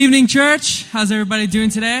Evening, church. How's everybody doing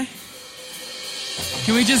today?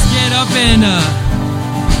 Can we just get up and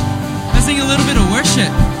let's sing a little bit of worship?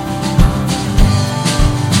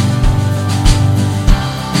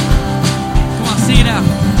 Come on, sing it out.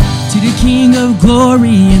 To the King of glory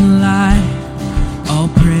and light, all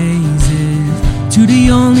praises. To the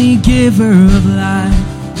only giver of life,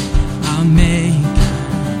 I'll make.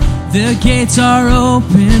 The gates are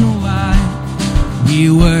open wide. We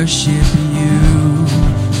worship you.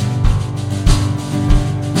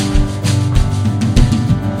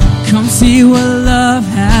 Come see what love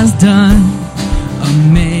has done.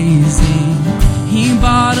 Amazing. He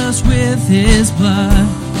bought us with his blood.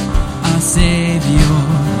 Our Savior.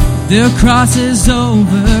 The cross is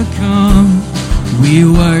overcome. We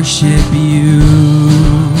worship you.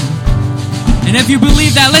 And if you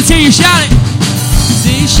believe that, let's hear you shout it.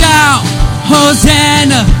 Say, shout,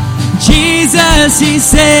 Hosanna. Jesus, he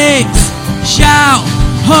saves. Shout,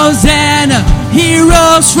 Hosanna. He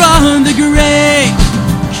rose from the grave.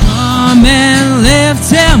 Come and lift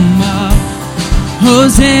him up,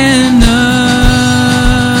 Hosanna.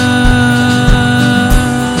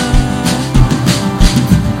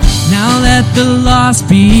 Now let the lost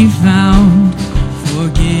be found,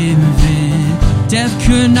 forgiven. Death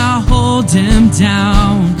could not hold him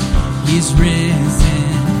down. He's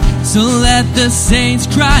risen, so let the saints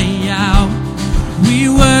cry out. We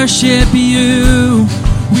worship you,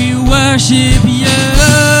 we worship you.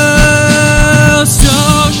 So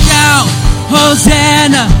shout,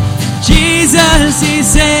 Hosanna, Jesus, he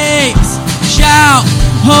saves. Shout,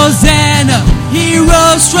 Hosanna, he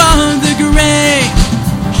rose from the grave.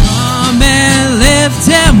 Come and lift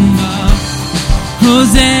him up,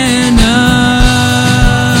 Hosanna.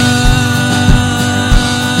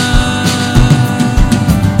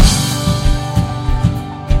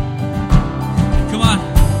 Come on,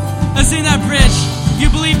 let's sing that bridge. If you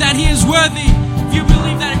believe that he is worthy, if you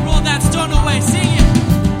believe that he rolled that stone away, sing it.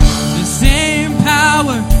 The same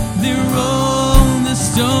power that rolled the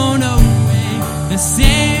stone away, the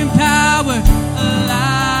same power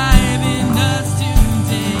alive in us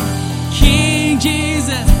today. King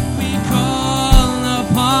Jesus, we call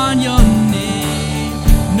upon your name,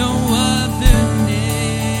 no other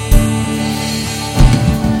name.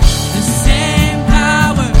 The same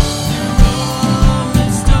power that rolled the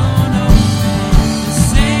stone away, the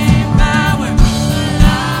same power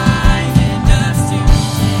alive in us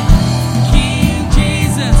today. King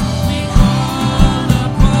Jesus, we call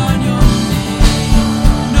upon your name,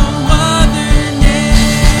 no other name.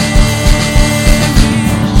 We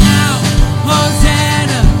shout,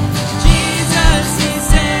 Hosanna, Jesus, he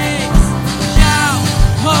saves. Shout,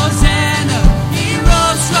 Hosanna, he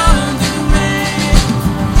rose from the grave.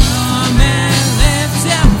 Come and lift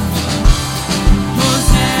him up,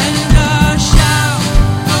 Hosanna. Shout,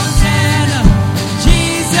 Hosanna,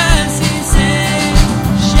 Jesus, he saves.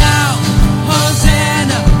 Shout,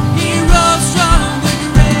 Hosanna, he rose from the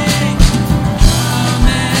grave. Come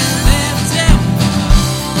and lift him up,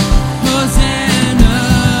 Hosanna.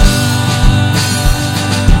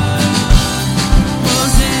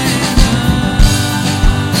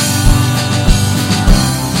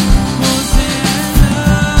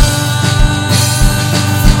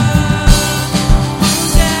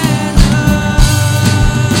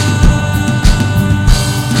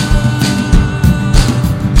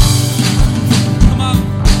 Come on,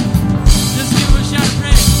 just give a shout of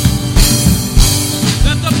praise.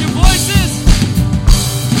 Lift up your voices.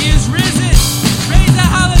 He is risen. Praise the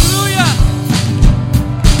hallelujah.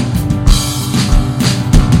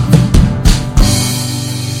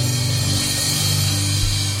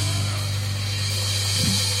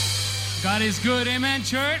 God is good, amen,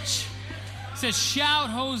 church. It says, shout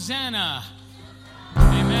Hosanna.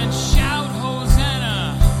 Amen. Shout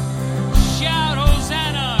Hosanna. Shout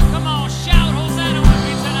Hosanna. Come on, shout Hosanna with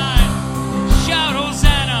me tonight. Shout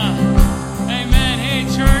Hosanna. Amen. Hey,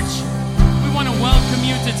 church, we want to welcome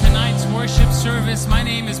you to tonight's worship service. My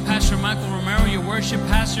name is Pastor Michael Romero, your worship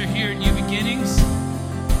pastor here at New Beginnings.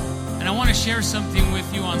 And I want to share something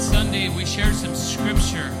with you. On Sunday, we shared some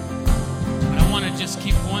scripture. But I want to just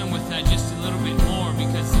keep going with that just a little bit more,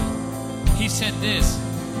 because he said this.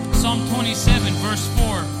 Psalm 27, verse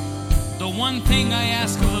 4. The one thing I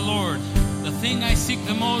ask of the Lord, the thing I seek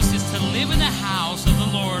the most, is to live in the house of the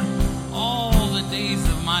Lord all the days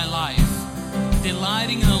of my life,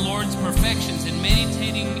 delighting in the Lord's perfections and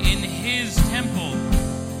meditating in his temple.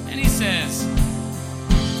 And he says,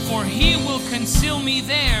 for he will conceal me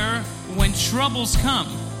there when troubles come.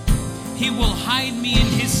 He will hide me in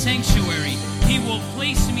his sanctuary. He will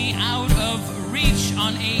place me out of reach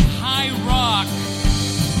on a high rock.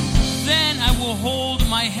 Then I will hold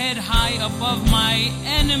my my head high above my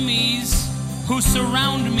enemies who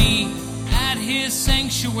surround me. At his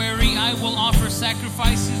sanctuary I will offer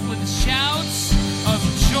sacrifices with shouts of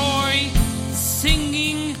joy,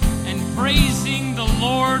 singing and praising the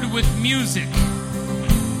Lord with music.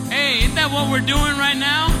 Hey, isn't that what we're doing right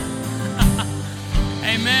now?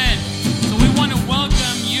 Amen. So we want to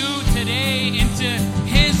welcome you today into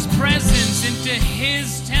his presence, into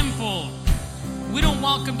his temple. We don't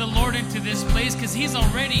welcome the Lord into this place because he's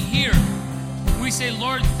already here. We say,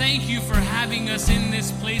 Lord, thank you for having us in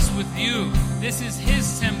this place with you. This is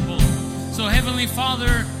his temple. So Heavenly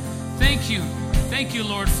Father, thank you. Thank you,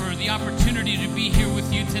 Lord, for the opportunity to be here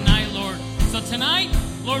with you tonight, Lord. So tonight,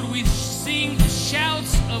 Lord, we sing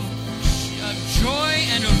shouts of joy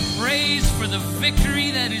and of praise for the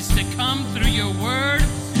victory that is to come through your word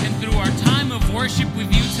and through our time of worship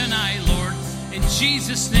with you tonight, Lord. In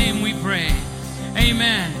Jesus' name we pray.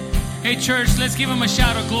 Amen. Hey, church, let's give him a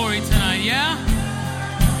shout of glory tonight, yeah?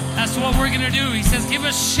 That's what we're going to do. He says, give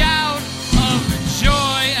a shout of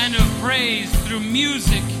joy and of praise through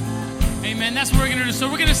music. Amen. That's what we're going to do. So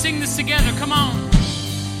we're going to sing this together. Come on.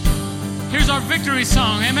 Here's our victory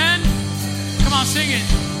song. Amen. Come on, sing it.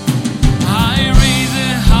 I raise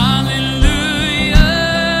a hallelujah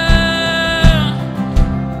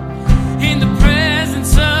in the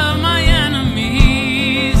presence of my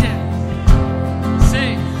enemies.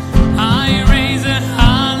 Say, I raise a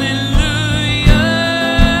hallelujah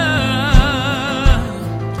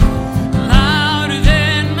louder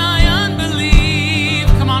than my unbelief.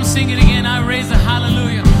 Come on, sing it again. I raise a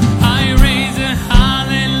hallelujah. I raise a hallelujah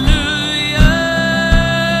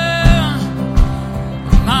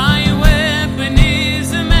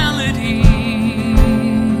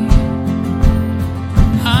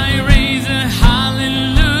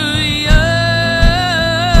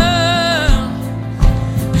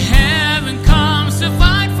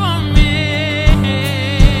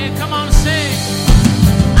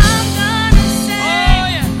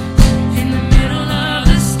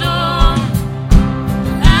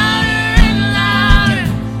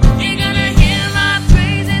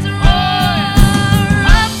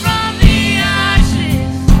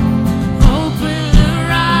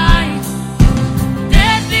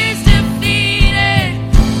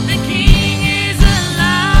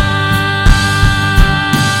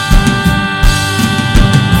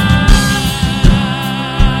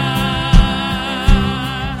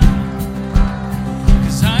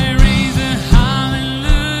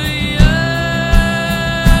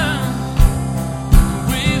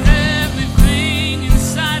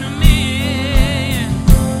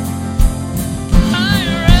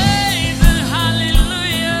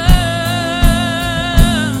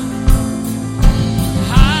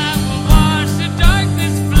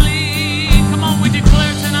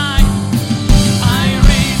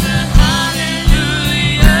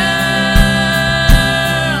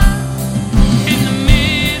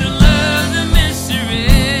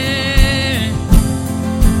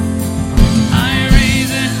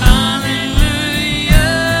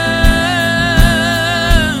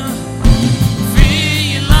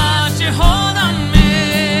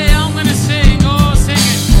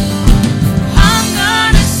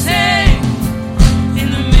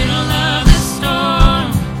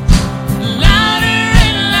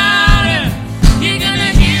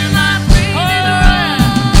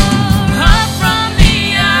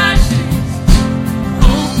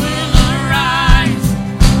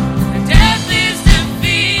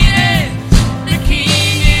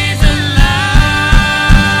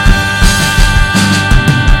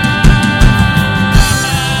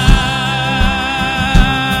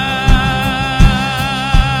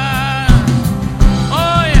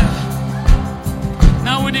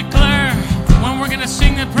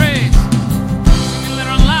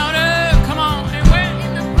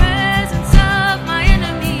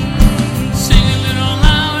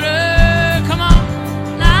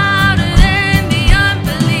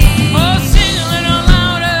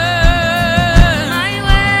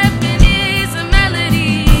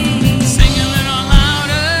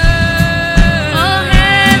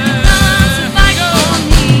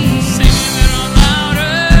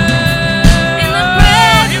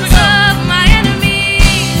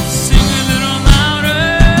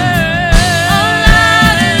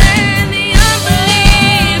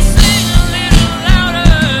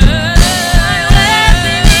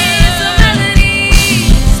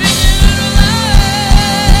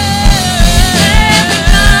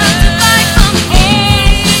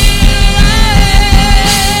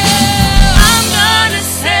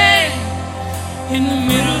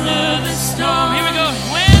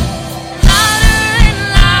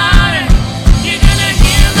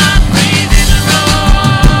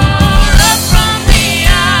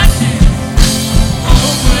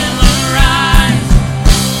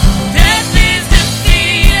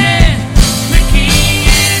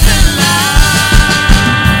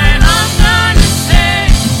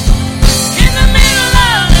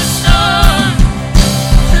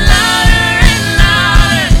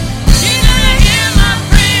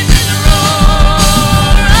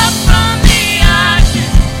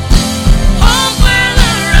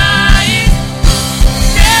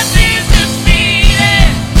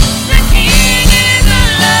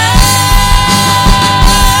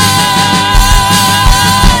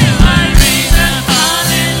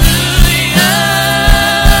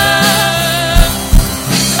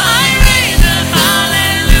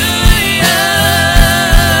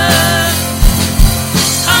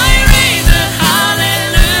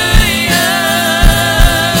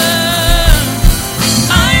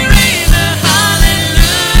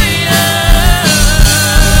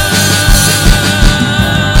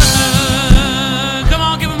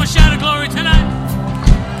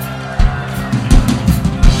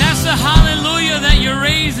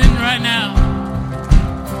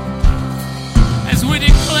we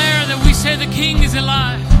declare that we say the King is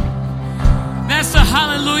alive. That's the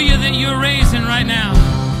hallelujah that you're raising right now.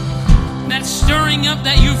 That stirring up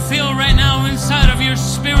that you feel right now inside of your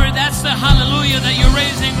spirit, that's the hallelujah that you're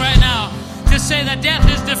raising right now. To say that death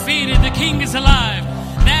is defeated, the King is alive.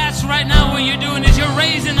 That's right now what you're doing, is you're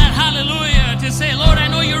raising that hallelujah to say, Lord, I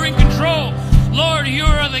know you're in control. Lord, you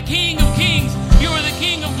are the King of kings. You are the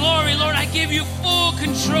King of glory. Lord, I give you full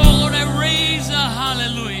control. Lord, I raise a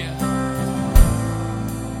hallelujah.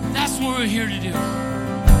 That's what we're here to do.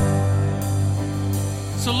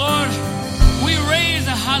 So, Lord, we raise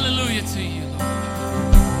a hallelujah to you, Lord.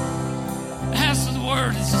 That's the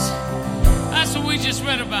word. That's what we just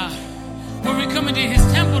read about. Where we come into his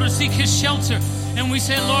temple to seek his shelter. And we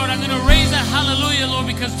say, Lord, I'm going to raise that hallelujah, Lord,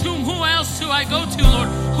 because who else do I go to, Lord?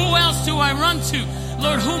 Who else do I run to?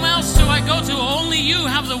 Lord, whom else do I go to? Only you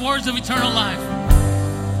have the words of eternal life.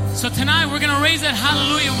 So tonight we're going to raise that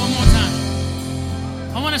hallelujah one more time.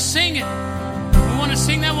 I want to sing it. We want to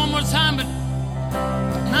sing that one more time, but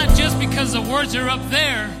not just because the words are up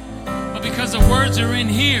there, but because the words are in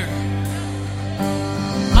here.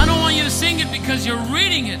 I don't want you to sing it because you're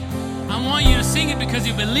reading it. I want you to sing it because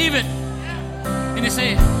you believe it. And you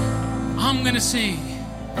say, I'm going to sing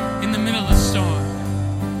in the middle of the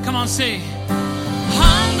storm. Come on, say,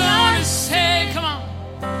 I'm going to say, come on,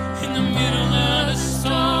 in the middle of the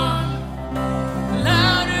storm.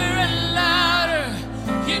 Louder and louder,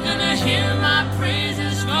 you're going to hear my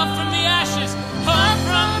praises. Up from the ashes, up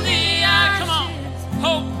from the eye. Come on,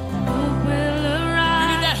 hope. Hope will arise. We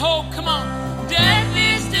need that hope, come on. Death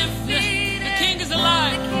is defeated. The King is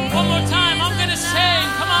alive. One more time, I'm going to sing,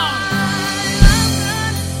 come on.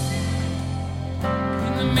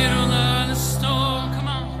 Middle of the storm, come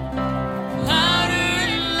on, louder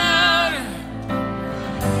and louder,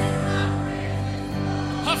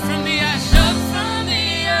 up from the ashes,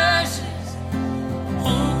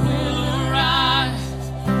 hope will arise,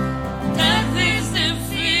 death is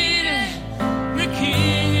defeated, the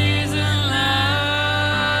King is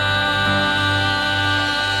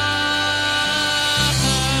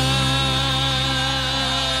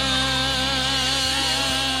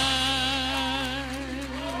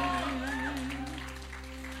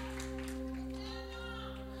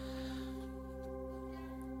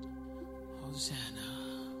Hosanna.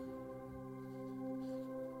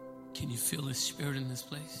 Can you feel the Spirit in this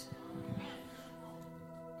place?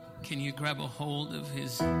 Can you grab a hold of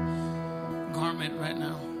his garment right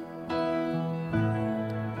now?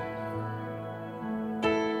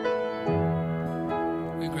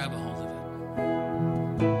 We grab a hold of it.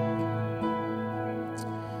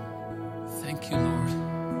 Thank you, Lord.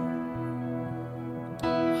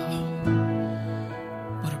 Wow.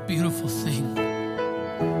 What a beautiful thing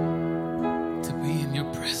to be in your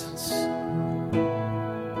presence.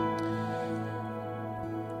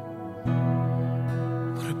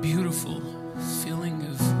 What a beautiful feeling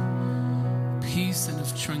of peace and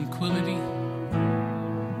of tranquility,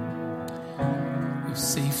 of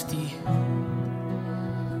safety,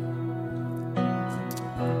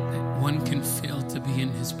 that one can feel to be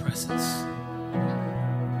in his presence.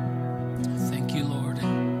 Thank you, Lord.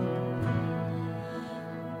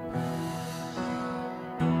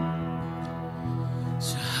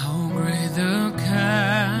 So how great the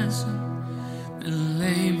chasm that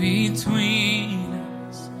lay between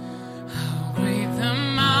us, how great the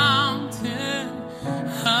mountain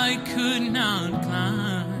I could not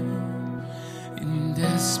climb. In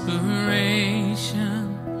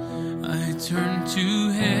desperation I turned to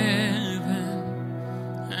heaven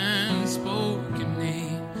and spoke your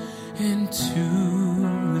name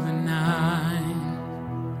into the night.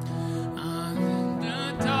 In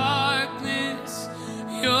the darkness,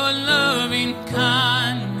 your loving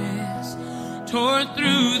kindness tore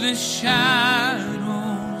through the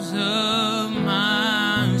shadows of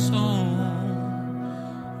my soul.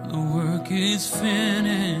 The work is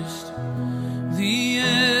finished, the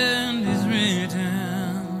end is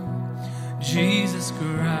written. Jesus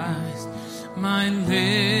Christ, my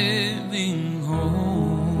living hope.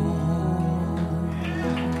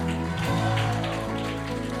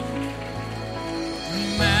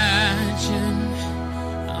 Imagine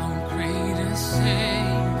how great a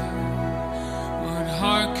Savior, what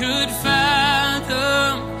heart could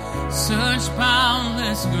fathom such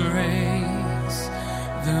boundless grace.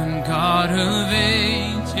 The God of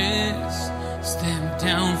ages stepped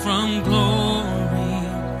down from glory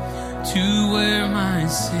to wear my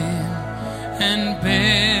sin and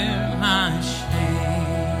bear my shame.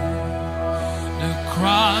 The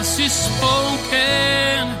cross is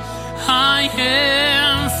spoken, I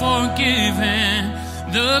am forgiven.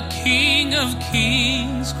 The King of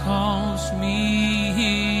Kings calls me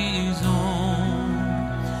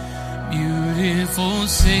Beautiful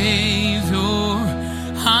Savior,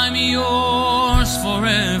 I'm yours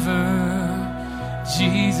forever.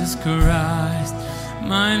 Jesus Christ,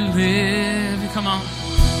 my living. Come on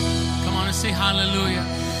and say hallelujah.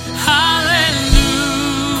 Hallelujah.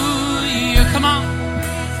 Come on.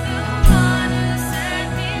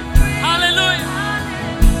 Hallelujah.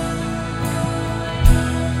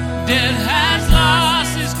 Death has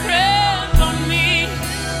lost its grip on me.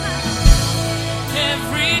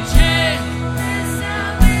 Every chain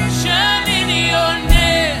shut in your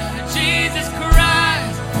name, Jesus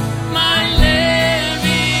Christ, my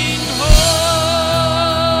living hope.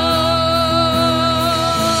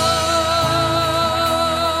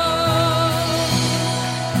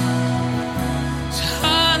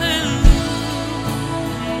 Hallelujah.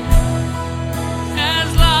 Has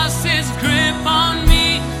lost its grip on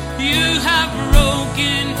me. You have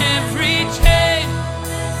broken every chain.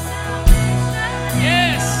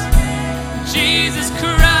 Yes, Jesus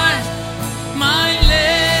Christ, my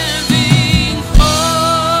living hope.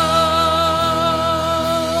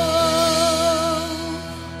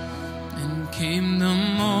 And came the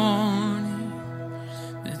morning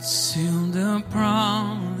that sealed the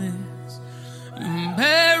promise. And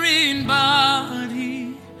buried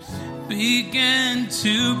body began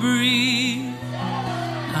to breathe.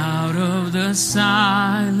 Out of the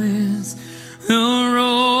silence, the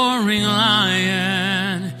roaring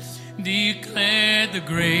lion declared the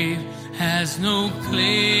grave has no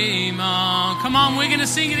claim on. Come on, we're gonna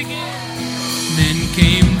sing it again. Then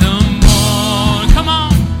came the morning. Come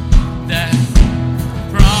on, that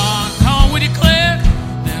brought. Come on, we declare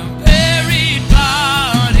the buried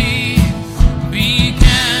body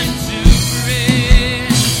began to breathe.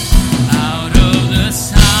 Out of the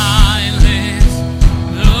silence,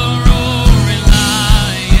 the roaring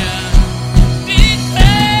lion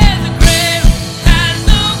declared the grave has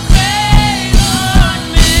no claim on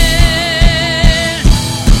me.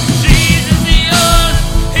 Jesus, yours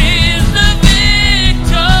is the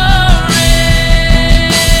victory.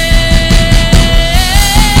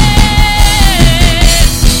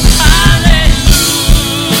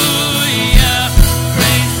 Hallelujah.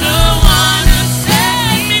 Praise the one who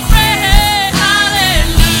set me free.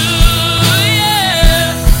 Hallelujah.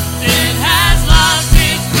 It has lost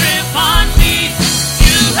its grip on me.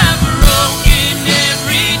 You have broken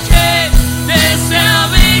every chain. There's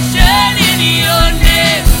salvation in your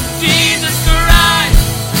name, Jesus Christ,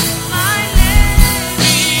 my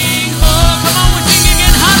living hope. Come on, we're singing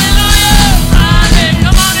again. Hallelujah. Hallelujah.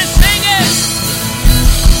 Come on and sing it.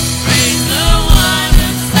 Praise the one who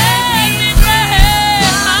set me free.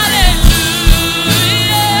 Hallelujah.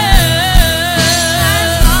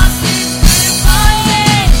 Has lost its grip on me.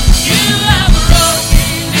 You have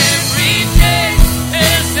broken every chain.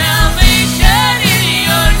 There's salvation in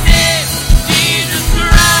your name, Jesus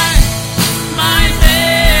Christ, my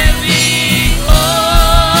living hope.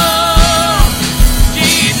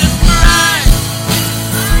 Jesus Christ,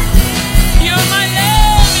 you're my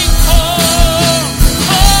living hope.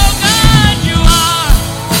 Oh God, you are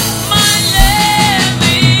my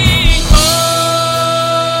living hope.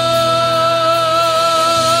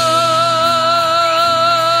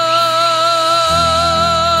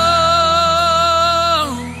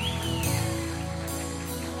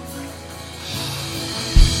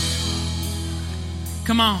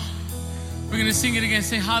 Come on. We're going to sing it again.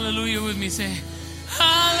 Say hallelujah with me. Say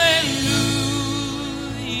hallelujah.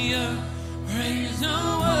 Praise the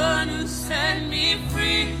one who set me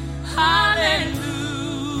free. Hallelujah.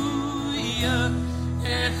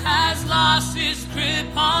 It has lost its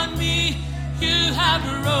grip on me. You have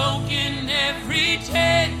broken every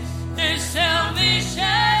chain. There's salvation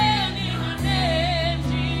in your name,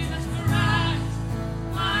 Jesus Christ,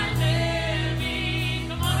 my living.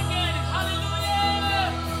 Come on again.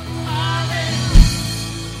 Hallelujah. Hallelujah.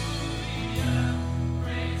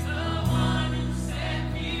 Praise the one who set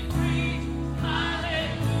me free.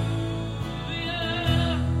 Hallelujah.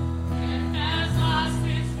 It has lost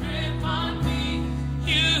its grip on me.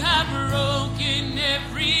 You have broken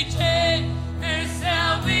every chain. There's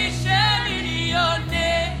salvation in your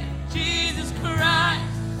name, Jesus Christ,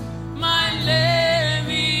 my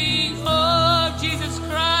living hope. Jesus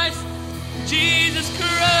Christ, Jesus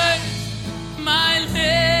Christ, my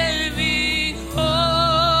living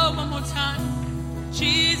hope. One more time.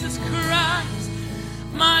 Jesus Christ,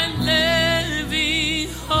 my living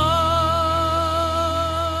hope.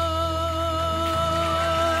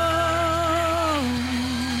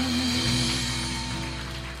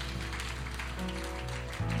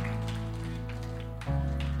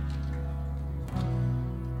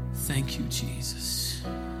 Thank you, Jesus.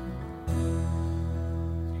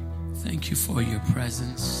 Thank you for your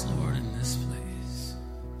presence, Lord, in this place.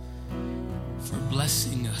 For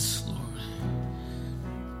blessing us, Lord,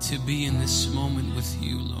 to be in this moment with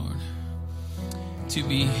you, Lord. To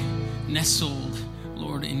be nestled,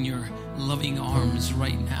 Lord, in your loving arms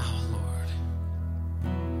right now, Lord.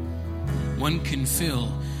 One can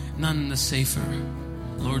feel none the safer,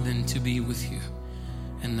 Lord, than to be with you.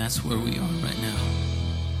 And that's where we are right now.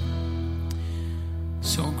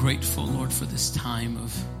 So grateful, Lord, for this time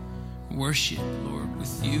of worship, Lord,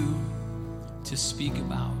 with you to speak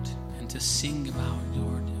about and to sing about,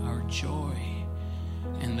 Lord, our joy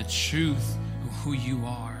and the truth of who you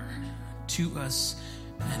are to us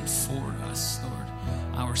and for us, Lord,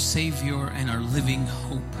 our Savior and our living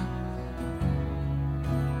hope.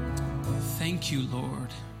 Thank you, Lord.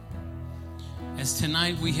 As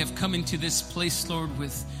tonight we have come into this place, Lord,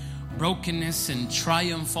 with brokenness and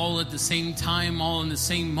triumph all at the same time, all in the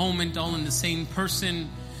same moment, all in the same person.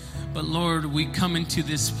 But Lord, we come into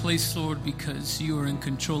this place, Lord, because you are in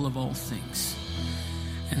control of all things.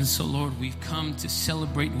 And so, Lord, we've come to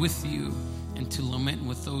celebrate with you and to lament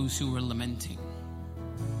with those who are lamenting.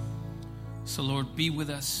 So, Lord, be with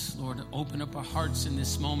us. Lord, open up our hearts in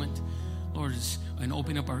this moment, Lord, and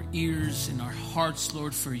open up our ears and our hearts,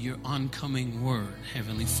 Lord, for your oncoming word.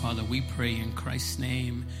 Heavenly Father, we pray in Christ's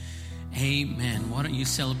name. Amen. Why don't you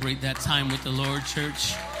celebrate that time with the Lord,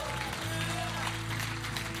 church?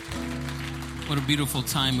 What a beautiful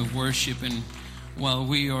time of worship. And while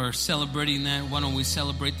we are celebrating that, why don't we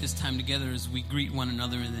celebrate this time together as we greet one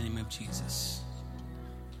another in the name of Jesus.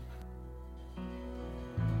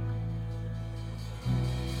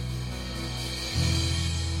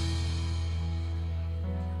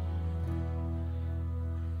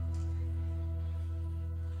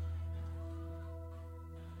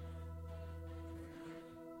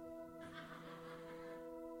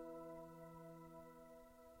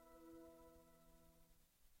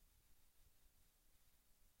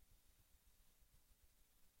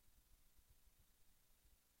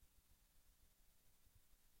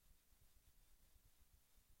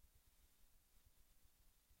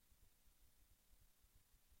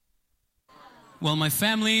 Well, my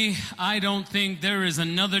family, I don't think there is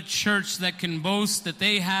another church that can boast that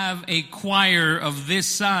they have a choir of this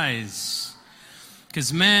size.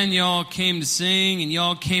 Because, man, y'all came to sing and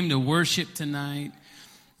y'all came to worship tonight.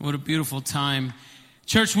 What a beautiful time.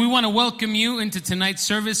 Church, we want to welcome you into tonight's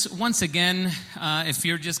service. Once again, if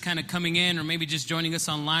you're just kind of coming in or maybe just joining us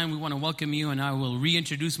online, we want to welcome you, and I will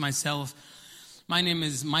reintroduce myself. My name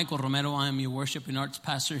is Michael Romero. I am your worship and arts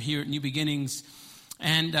pastor here at New Beginnings.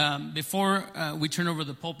 And before we turn over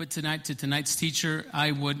the pulpit tonight to tonight's teacher,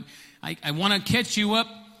 I want to catch you up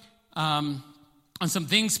on some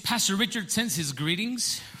things. Pastor Richard sends his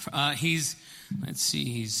greetings. He's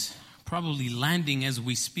probably landing as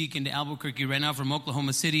we speak into Albuquerque right now from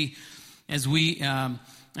Oklahoma City, as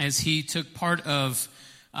he took part of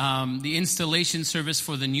the installation service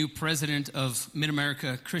for the new president of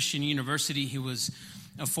Mid-America Christian University. He was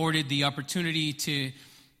afforded the opportunity to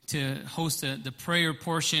host the prayer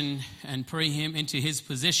portion and pray him into his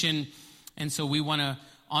position. And so we want to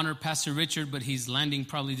honor Pastor Richard, but he's landing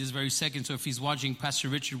probably this very second. So if he's watching, Pastor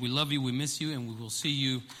Richard, we love you, we miss you, and we will see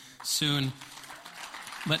you soon.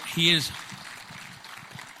 But he is.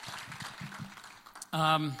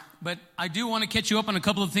 But I do want to catch you up on a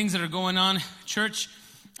couple of things that are going on. Church,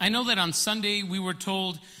 I know that on Sunday we were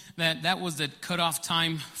told that was the cutoff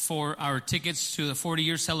time for our tickets to the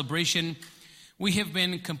 40-year celebration. We have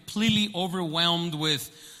been completely overwhelmed with,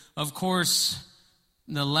 of course,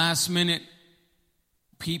 the last-minute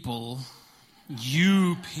people,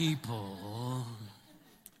 you people,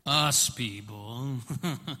 us people.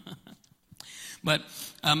 But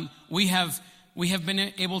we have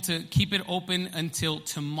been able to keep it open until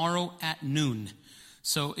tomorrow at noon.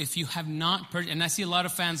 So if you have not purchased, and I see a lot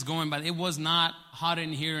of fans going, but it was not hot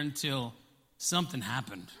in here until something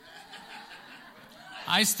happened.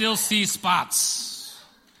 I still see spots.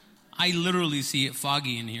 I literally see it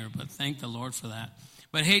foggy in here, but thank the Lord for that.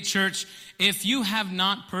 But hey, church, if you have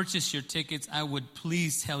not purchased your tickets, I would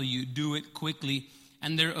please tell you, do it quickly.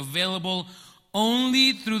 And they're available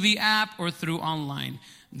only through the app or through online.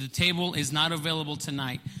 The table is not available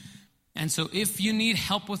tonight. And so if you need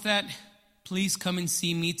help with that, please come and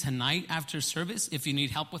see me tonight after service if you need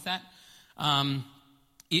help with that.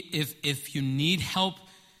 If you need help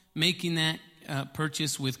making that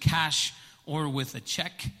purchase with cash or with a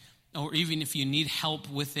check, or even if you need help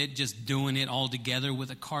with it, just doing it all together with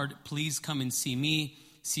a card, please come and see me,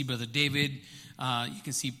 see Brother David. You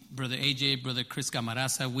can see Brother AJ, Brother Chris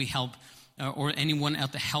Camarasa. We help or anyone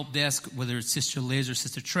at the help desk, whether it's Sister Liz or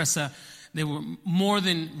Sister Tressa. They were more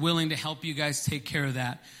than willing to help you guys take care of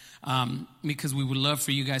that, because we would love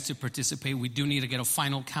for you guys to participate. We do need to get a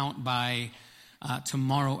final count by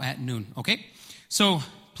tomorrow at noon, okay? So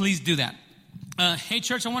please do that. Hey,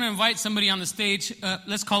 church, I want to invite somebody on the stage.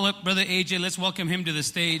 Let's call up Brother AJ. Let's welcome him to the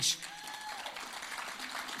stage.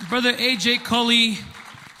 Brother AJ Coley.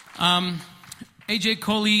 AJ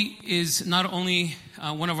Coley is not only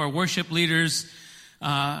one of our worship leaders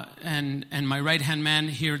and my right-hand man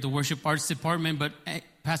here at the Worship Arts Department, but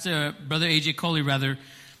Brother AJ Coley,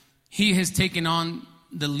 he has taken on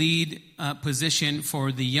the lead position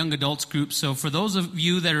for the young adults group. So for those of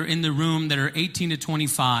you that are in the room that are 18 to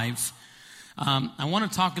 25, I want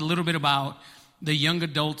to talk a little bit about the young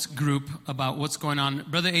adults group, about what's going on.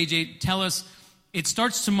 Brother AJ, tell us, it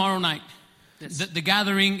starts tomorrow night. Yes.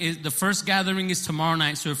 The first gathering is tomorrow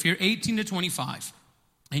night. So if you're 18 to 25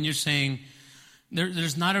 and you're saying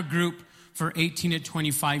there's not a group for 18 to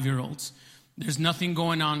 25-year-olds, there's nothing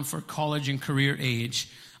going on for college and career age,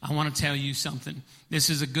 I want to tell you something. This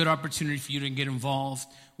is a good opportunity for you to get involved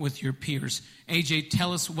with your peers. AJ,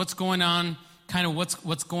 tell us what's going on, kind of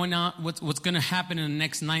what's going on, what's going to happen in the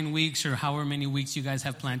next 9 weeks or however many weeks you guys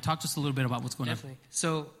have planned. Talk to us a little bit about what's going on.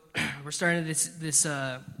 So we're starting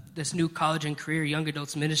this new college and career young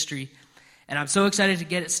adults ministry, and I'm so excited to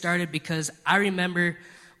get it started because I remember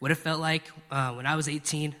what it felt like when I was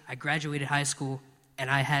 18. I graduated high school, and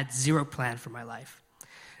I had zero plan for my life.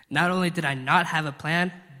 Not only did I not have a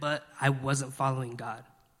plan, but I wasn't following God.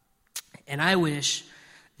 And I wish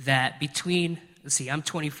that I'm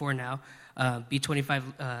 24 now, be 25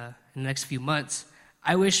 in the next few months.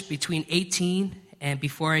 I wish between 18 and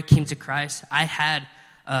before I came to Christ, I had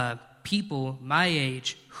people my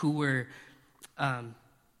age who were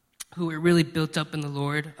really built up in the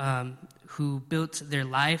Lord, who built their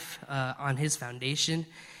life on His foundation,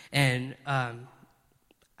 and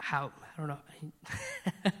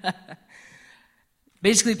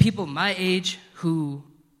basically people my age who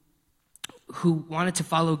wanted to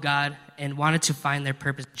follow God and wanted to find their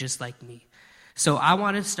purpose just like me. So I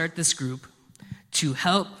wanted to start this group to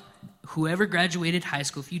help whoever graduated high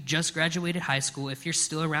school. If you just graduated high school, if you're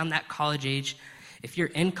still around that college age, if you're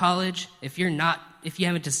in college, if you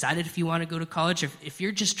haven't decided if you want to go to college, if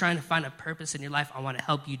you're just trying to find a purpose in your life, I want to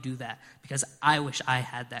help you do that because I wish I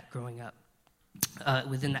had that growing up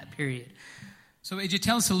within that period. So AJ,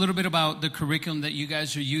 tell us a little bit about the curriculum that you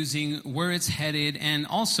guys are using, where it's headed, and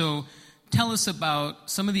also tell us about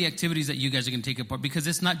some of the activities that you guys are going to take part, because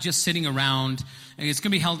it's not just sitting around. It's going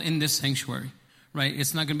to be held in this sanctuary, right?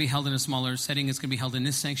 It's not going to be held in a smaller setting. It's going to be held in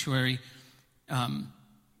this sanctuary.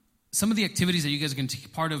 Some of the activities that you guys are going to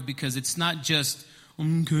take part of, because it's not just,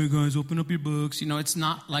 okay, guys, open up your books. It's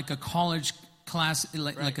not like a college class,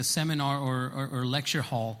 like a seminar or lecture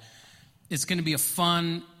hall. It's going to be a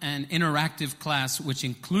fun and interactive class, which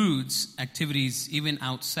includes activities even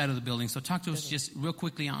outside of the building. So talk to us just real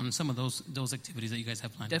quickly on some of those activities that you guys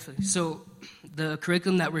have planned. Definitely. So the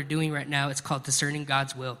curriculum that we're doing right now, it's called Discerning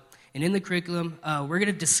God's Will. And in the curriculum, we're going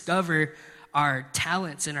to discover our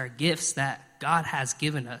talents and our gifts that God has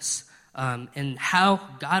given us, and how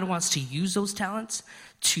God wants to use those talents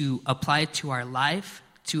to apply to our life,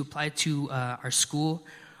 to apply to our school,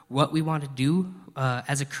 what we want to do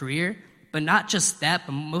as a career. But not just that,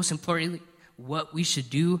 but most importantly, what we should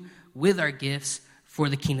do with our gifts for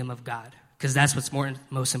the kingdom of God, because that's what's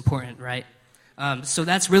most important, right? So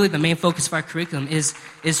that's really the main focus of our curriculum is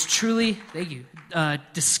truly,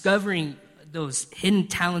 discovering those hidden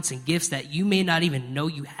talents and gifts that you may not even know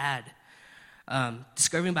you had.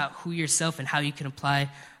 Discovering about who yourself and how you can apply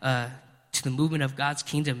to the movement of God's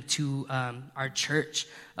kingdom, to our church,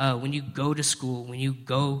 when you go to school, when you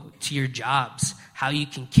go to your jobs, how you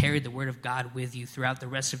can carry the word of God with you throughout the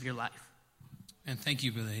rest of your life. And thank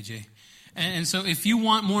you, Brother AJ. And so if you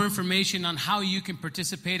want more information on how you can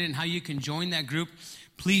participate and how you can join that group,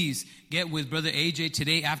 please get with Brother AJ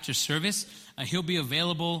today after service. He'll be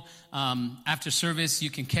available after service.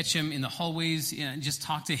 You can catch him in the hallways and just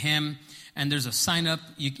talk to him. And there's a sign up.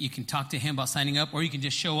 You can talk to him about signing up, or you can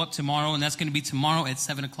just show up tomorrow, and that's going to be tomorrow at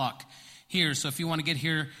 7 o'clock here. So if you want to get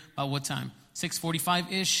here, about what time?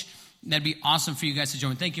 6:45-ish? That'd be awesome for you guys to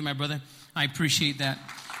join. Thank you, my brother. I appreciate that.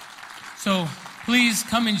 So please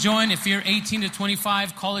come and join. If you're 18 to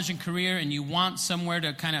 25, college and career, and you want somewhere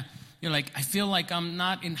to kind of, you're like, I feel like I'm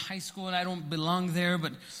not in high school and I don't belong there,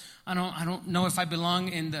 but I don't know if I belong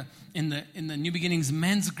in the New Beginnings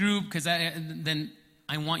men's group, because then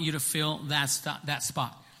I want you to fill that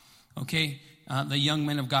spot. Okay, the young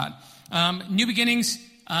men of God. New Beginnings.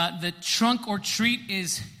 The trunk or treat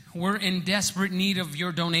is we're in desperate need of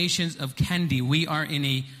your donations of candy. We are in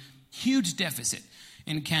a huge deficit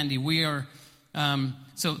in candy. We are,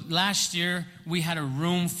 so last year we had a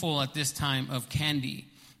room full at this time of candy.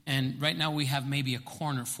 And right now we have maybe a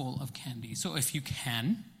corner full of candy. So if you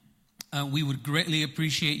can, we would greatly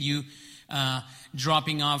appreciate you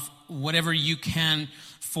dropping off whatever you can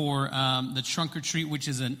for the Trunk or Treat, which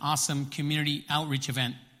is an awesome community outreach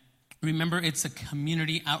event. Remember, it's a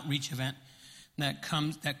community outreach event that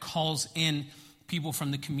calls in people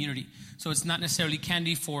from the community. So it's not necessarily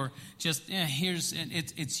candy for just,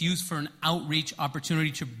 it's used for an outreach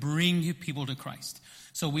opportunity to bring people to Christ.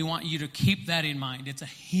 So we want you to keep that in mind.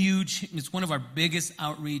 It's one of our biggest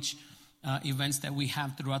outreach events that we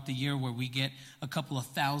have throughout the year, where we get a couple of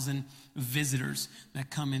thousand visitors that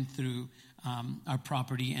come in through our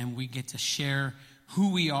property, and we get to share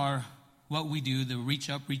who we are, what we do, the reach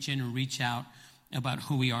up, reach in, and reach out about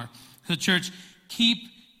who we are. So church, keep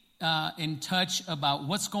in touch about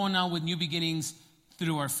what's going on with New Beginnings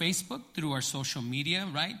through our Facebook, through our social media,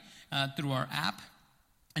 right? Through our app,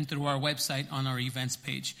 and through our website on our events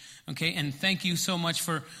page. Okay, and thank you so much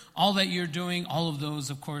for all that you're doing. All of those,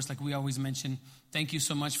 of course, like we always mention, thank you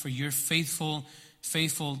so much for your faithful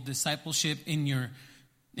discipleship in your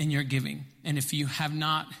giving. And if you have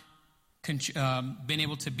not been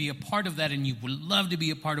able to be a part of that, and you would love to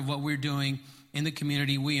be a part of what we're doing in the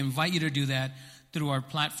community, we invite you to do that through our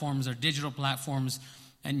platforms, our digital platforms,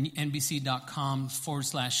 and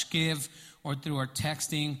nbc.com/give, or through our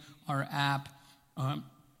texting, our app,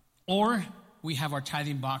 or we have our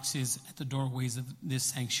tithing boxes at the doorways of this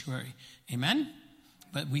sanctuary. Amen?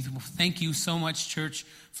 But we thank you so much, church,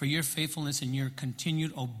 for your faithfulness and your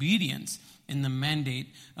continued obedience in the mandate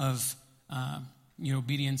of your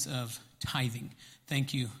obedience of tithing.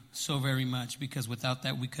 Thank you so very much, because without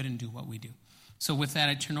that, we couldn't do what we do. So with that,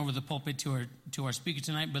 I turn over the pulpit to our speaker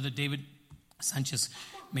tonight. Brother David Sanchez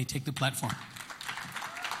may take the platform.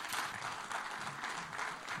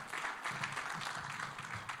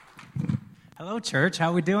 Hello, church.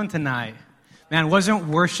 How are we doing tonight? Man, wasn't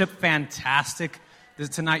worship fantastic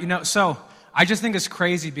tonight? So I just think it's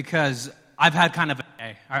crazy, because I've had kind of a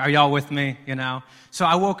day. Are y'all with me? So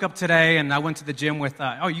I woke up today and I went to the gym with,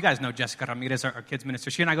 you guys know Jessica Ramirez, our kids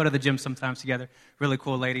minister. She and I go to the gym sometimes together. Really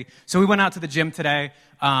cool lady. So we went out to the gym today,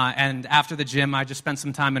 and after the gym, I just spent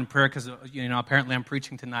some time in prayer, because, apparently I'm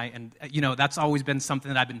preaching tonight. And, that's always been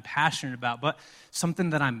something that I've been passionate about, but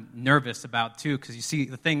something that I'm nervous about too, because you see,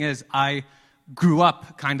 the thing is, I grew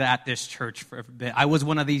up kind of at this church for a bit. I was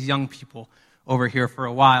one of these young people over here for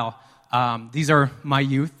a while. These are my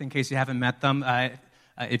youth, in case you haven't met them.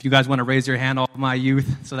 If you guys want to raise your hand, all of my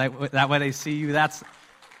youth, so that way they see you.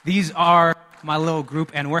 These are my little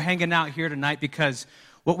group, and we're hanging out here tonight because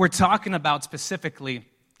what we're talking about specifically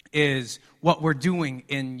is what we're doing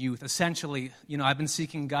in youth. Essentially, I've been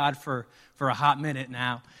seeking God for a hot minute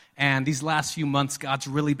now, and these last few months, God's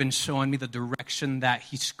really been showing me the direction that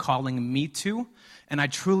He's calling me to. And I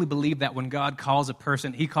truly believe that when God calls a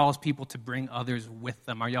person, He calls people to bring others with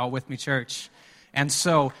them. Are y'all with me, church? And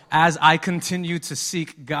so as I continue to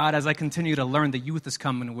seek God, as I continue to learn, the youth is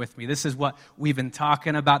coming with me. This is what we've been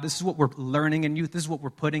talking about. This is what we're learning in youth. This is what we're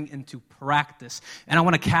putting into practice. And I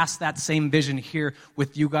want to cast that same vision here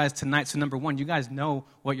with you guys tonight. So number one, you guys know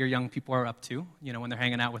what your young people are up to, when they're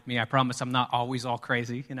hanging out with me. I promise I'm not always all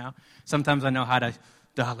crazy, Sometimes I know how to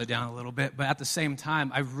dial it down a little bit. But at the same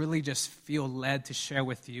time, I really just feel led to share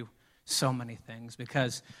with you so many things,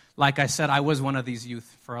 because like I said, I was one of these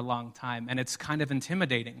youth for a long time, and it's kind of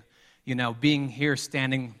intimidating, being here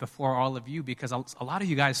standing before all of you, because a lot of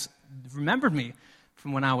you guys remembered me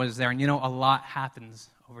from when I was there, and a lot happens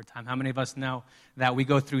over time. How many of us know that we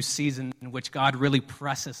go through seasons in which God really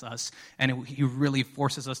presses us, and He really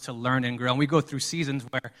forces us to learn and grow, and we go through seasons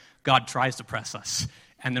where God tries to press us,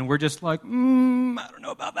 and then we're just like, I don't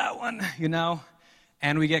know about that one,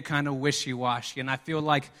 and we get kind of wishy-washy, and I feel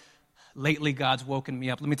like lately, God's woken me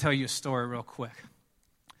up. Let me tell you a story real quick.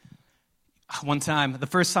 One time, the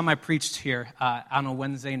first time I preached here on a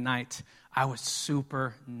Wednesday night, I was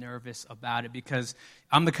super nervous about it, because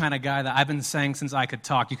I'm the kind of guy that I've been saying since I could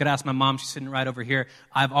talk. You could ask my mom. She's sitting right over here.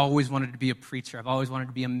 I've always wanted to be a preacher. I've always wanted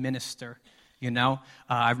to be a minister.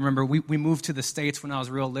 I remember we moved to the States when I was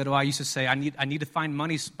real little. I used to say, I need to find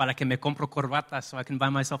money para que me compro corbatas, so I can buy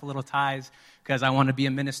myself a little ties, because I want to be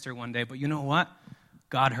a minister one day. But you know what?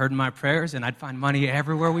 God heard my prayers, and I'd find money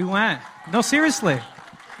everywhere we went. No, seriously.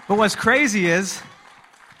 But what's crazy is,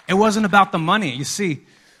 it wasn't about the money. You see,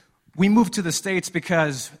 we moved to the States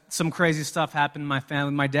because some crazy stuff happened in my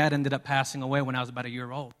family. My dad ended up passing away when I was about a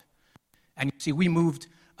year old. And you see, we moved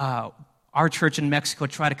our church in Mexico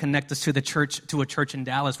tried to connect us to a church in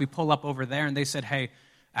Dallas. We pull up over there, and they said, hey,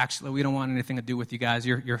 actually, we don't want anything to do with you guys.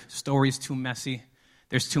 Your story's too messy.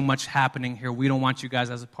 There's too much happening here. We don't want you guys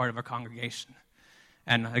as a part of our congregation.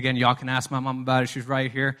 And again, y'all can ask my mom about it. She's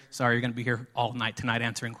right here. Sorry, you're going to be here all night tonight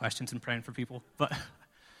answering questions and praying for people.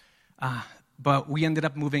 But we ended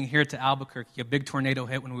up moving here to Albuquerque. A big tornado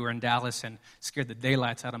hit when we were in Dallas and scared the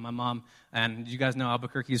daylights out of my mom. And you guys know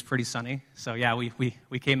Albuquerque is pretty sunny. So yeah,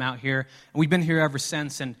 we came out here. And we've been here ever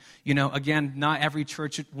since. And, again, not every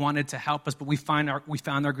church wanted to help us, but we found our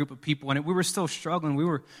group of people. And we were still struggling. We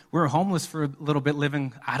were homeless for a little bit,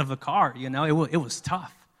 living out of a car. It was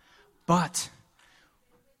tough. But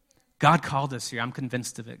God called us here. I'm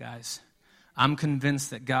convinced of it, guys. I'm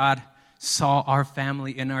convinced that God saw our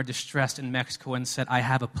family in our distress in Mexico and said, I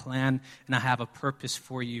have a plan and I have a purpose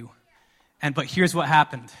for you. But here's what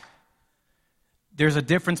happened. There's a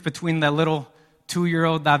difference between the little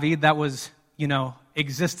 2-year-old David that was,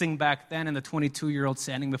 existing back then and the 22-year-old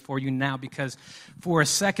standing before you now, because for a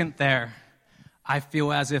second there, I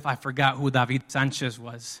feel as if I forgot who David Sanchez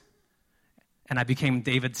was. And I became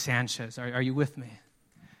David Sanchez. Are you with me?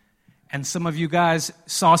 And some of you guys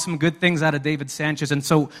saw some good things out of David Sanchez. And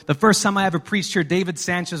so the first time I ever preached here, David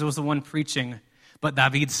Sanchez was the one preaching, but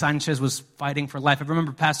David Sanchez was fighting for life. I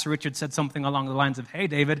remember Pastor Richard said something along the lines of, hey,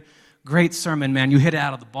 David, great sermon, man. You hit it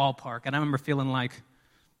out of the ballpark. And I remember feeling like,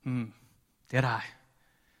 did I?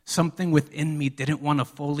 Something within me didn't want to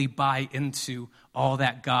fully buy into all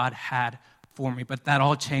that God had for me. But that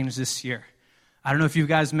all changed this year. I don't know if you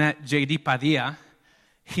guys met J.D. Padilla.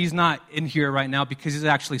 He's not in here right now because he's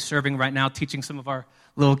actually serving right now, teaching some of our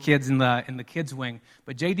little kids in the kids' wing.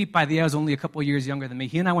 But J.D. Padilla is only a couple years younger than me.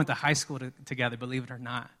 He and I went to high school together, believe it or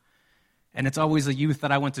not. And it's always a youth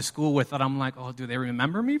that I went to school with that I'm like, oh, do they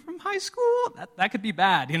remember me from high school? That could be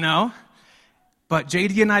bad, But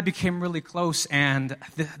J.D. and I became really close, and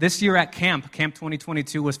this year at Camp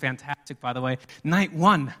 2022 was fantastic, by the way. Night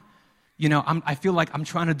 1. I feel like I'm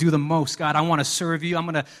trying to do the most. God, I want to serve you.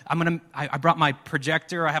 I brought my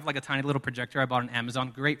projector. I have like a tiny little projector I bought on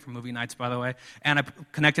Amazon. Great for movie nights, by the way. And I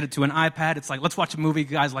connected it to an iPad. It's like, let's watch a movie,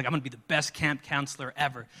 guys. Like, I'm going to be the best camp counselor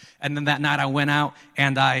ever. And then that night I went out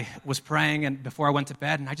and I was praying and before I went to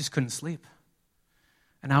bed and I just couldn't sleep.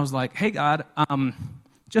 And I was like, hey, God,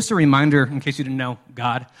 just a reminder in case you didn't know,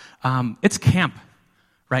 God, it's camp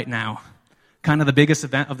right now. Kind of the biggest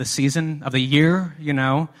event of the season, of the year,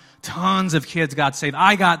 Tons of kids got saved.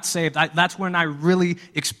 I got saved. That's when I really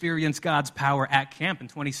experienced God's power at camp in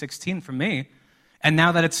 2016 for me. And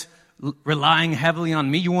now that it's relying heavily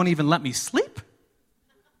on me, you won't even let me sleep?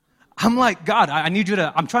 I'm like, God, I need you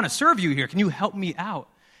I'm trying to serve you here. Can you help me out?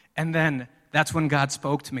 And then that's when God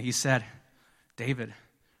spoke to me. He said, David,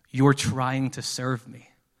 you're trying to serve me.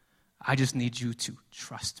 I just need you to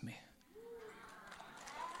trust me.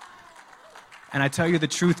 And I tell you the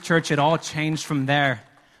truth, church, it all changed from there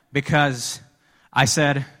because I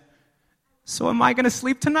said, so am I going to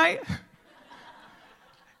sleep tonight?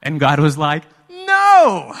 And God was like,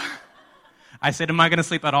 no. I said, am I going to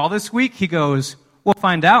sleep at all this week? He goes, we'll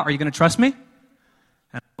find out. Are you going to trust me?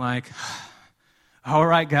 And I'm like, all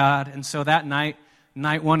right, God. And so that night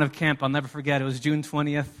 1 of camp, I'll never forget, it was June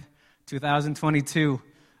 20th, 2022.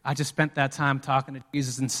 I just spent that time talking to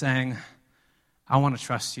Jesus and saying, I want to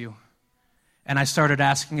trust you. And I started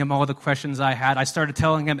asking him all the questions I had. I started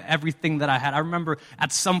telling him everything that I had. I remember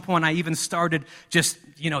at some point I even started just,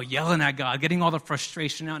 yelling at God, getting all the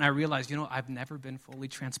frustration out. And I realized, I've never been fully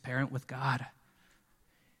transparent with God.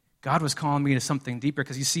 God was calling me to something deeper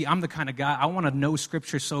because, you see, I'm the kind of guy, I want to know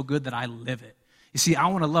Scripture so good that I live it. You see, I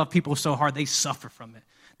want to love people so hard they suffer from it.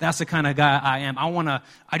 That's the kind of guy I am.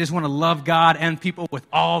 I just want to love God and people with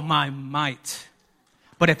all my might.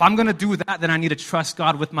 But if I'm going to do that, then I need to trust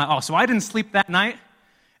God with my all. So I didn't sleep that night,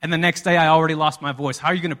 and the next day I already lost my voice. How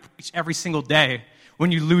are you going to preach every single day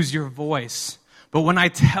when you lose your voice? But when I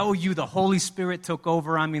tell you the Holy Spirit took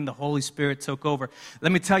over, I mean the Holy Spirit took over.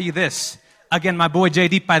 Let me tell you this. Again, my boy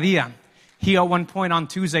J.D. Padilla, he at one point on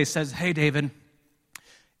Tuesday says, hey, David,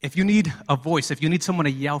 if you need a voice, if you need someone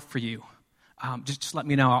to yell for you, just let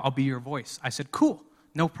me know. I'll be your voice. I said, cool,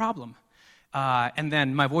 no problem. And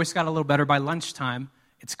then my voice got a little better by lunchtime.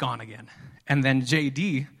 It's gone again. And then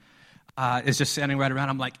JD is just standing right around.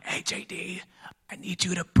 I'm like, hey, JD, I need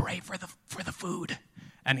you to pray for the food.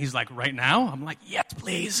 And he's like, right now? I'm like, yes,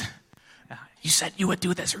 please. You said you would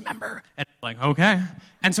do this, remember? And I'm like, okay.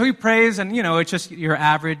 And so he prays, and, it's just your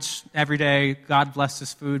average, everyday, God bless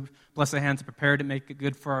this food, bless the hands prepared to make it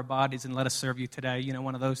good for our bodies, and let us serve you today.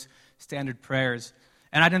 One of those standard prayers.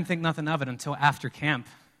 And I didn't think nothing of it until after camp.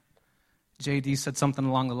 JD said something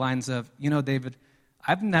along the lines of, David,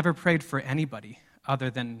 I've never prayed for anybody other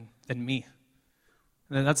than me.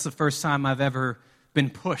 That's the first time I've ever been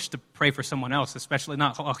pushed to pray for someone else, especially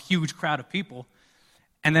not a huge crowd of people.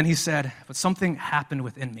 And then he said, but something happened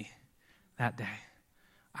within me that day.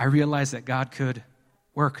 I realized that God could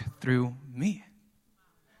work through me.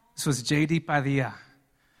 This was J.D. Padilla.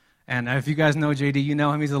 And if you guys know JD, you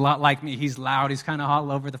know him. He's a lot like me. He's loud. He's kind of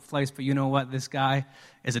all over the place. But you know what? This guy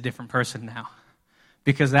is a different person now.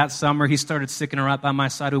 Because that summer, he started sticking around by my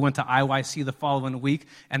side. We went to IYC the following week.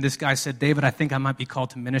 And this guy said, David, I think I might be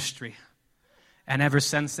called to ministry. And ever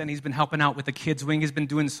since then, he's been helping out with the kids' wing. He's been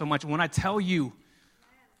doing so much. When I tell you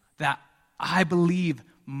that I believe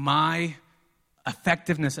my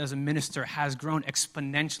effectiveness as a minister has grown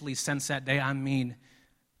exponentially since that day, I mean,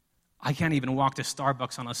 I can't even walk to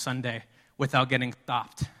Starbucks on a Sunday without getting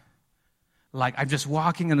stopped. Like, I'm just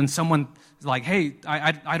walking, and then someone's like, hey,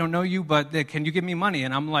 I don't know you, but can you give me money?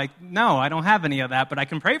 And I'm like, no, I don't have any of that, but I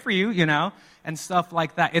can pray for you, you know, and stuff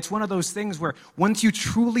like that. It's one of those things where once you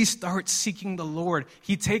truly start seeking the Lord,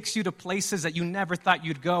 he takes you to places that you never thought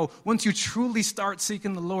you'd go. Once you truly start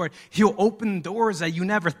seeking the Lord, he'll open doors that you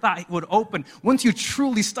never thought he would open. Once you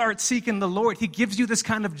truly start seeking the Lord, he gives you this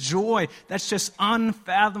kind of joy that's just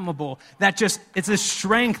unfathomable, it's a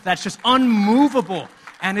strength that's just unmovable.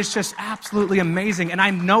 And it's just absolutely amazing. And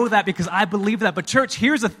I know that because I believe that. But church,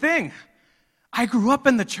 here's the thing. I grew up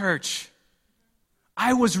in the church.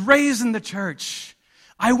 I was raised in the church.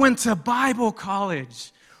 I went to Bible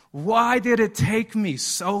college. Why did it take me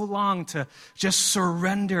so long to just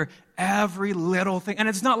surrender every little thing? And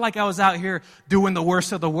it's not like I was out here doing the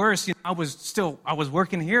worst of the worst. You know, I was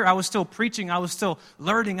working here. I was still preaching. I was still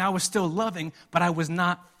learning. I was still loving. But I was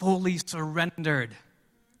not fully surrendered.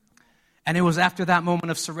 And it was after that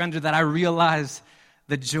moment of surrender that I realized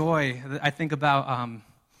the joy. I think about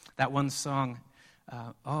that one song,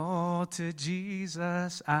 oh, to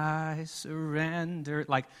Jesus I surrender.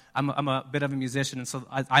 Like, I'm a bit of a musician, and so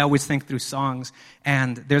I always think through songs.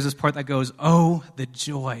 And there's this part that goes, oh, the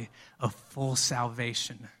joy of full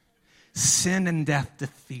salvation. Sin and death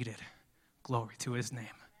defeated. Glory to his name.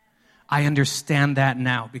 I understand that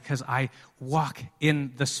now because I walk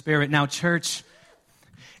in the Spirit. Now, church,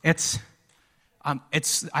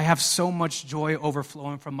 I have so much joy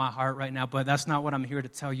overflowing from my heart right now, but that's not what I'm here to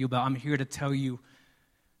tell you about. I'm here to tell you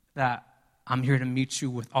that I'm here to meet you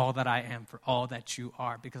with all that I am for all that you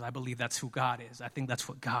are, because I believe that's who God is. I think that's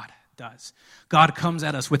what God does. God comes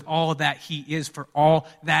at us with all that he is for all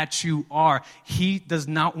that you are. He does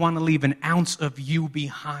not want to leave an ounce of you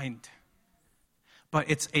behind. But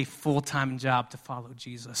it's a full-time job to follow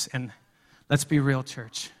Jesus. And let's be real,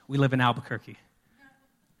 church. We live in Albuquerque.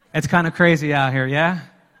 It's kind of crazy out here, yeah?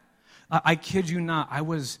 I kid you not.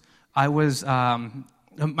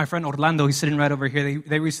 My friend Orlando, he's sitting right over here.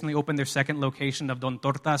 They recently opened their second location of Don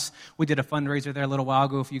Tortas. We did a fundraiser there a little while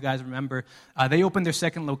ago, if you guys remember. They opened their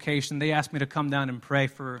second location. They asked me to come down and pray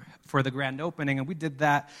for the grand opening, and we did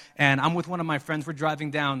that. And I'm with one of my friends. We're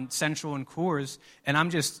driving down Central and Coors, and I'm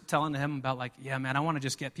just telling him about, like, yeah, man, I want to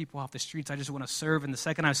just get people off the streets. I just want to serve. And the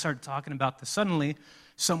second I started talking about this, suddenly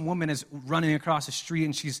some woman is running across the street,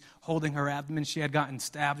 and she's holding her abdomen. She had gotten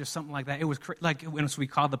stabbed or something like that. It was so we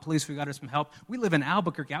called the police. We got her some help. We live in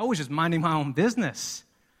Albuquerque. I was just minding my own business.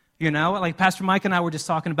 You know, like Pastor Mike and I were just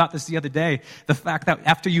talking about this the other day. The fact that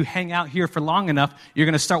after you hang out here for long enough, you're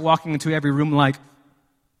going to start walking into every room like,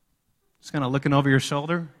 just kind of looking over your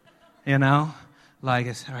shoulder, you know? Like,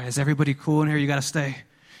 all right, is everybody cool in here? You got to stay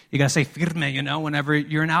firme, you know, whenever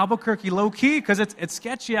you're in Albuquerque, low-key, because it's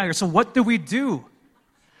sketchy out here. So what do?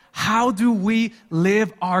 How do we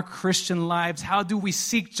live our Christian lives? How do we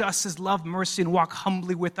seek justice, love, mercy, and walk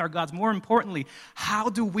humbly with our God? More importantly, how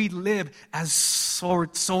do we live as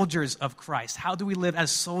soldiers of Christ? How do we live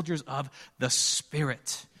as soldiers of the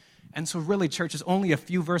Spirit? And so really, church, there's only a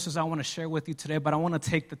few verses I want to share with you today, but I want to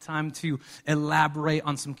take the time to elaborate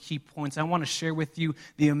on some key points. I want to share with you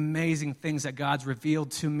the amazing things that God's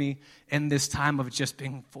revealed to me in this time of just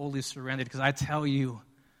being fully surrendered, because I tell you,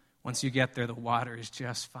 once you get there, the water is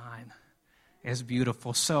just fine. It's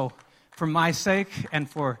beautiful. So for my sake and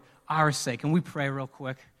for our sake, can we pray real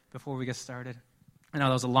quick before we get started? I know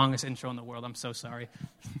that was the longest intro in the world. I'm so sorry.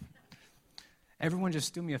 Everyone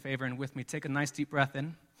just do me a favor and with me, take a nice deep breath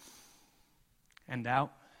in and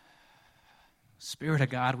out. Spirit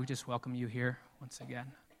of God, we just welcome you here once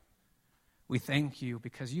again. We thank you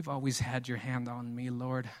because you've always had your hand on me,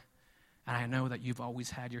 Lord. And I know that you've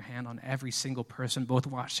always had your hand on every single person, both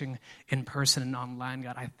watching in person and online.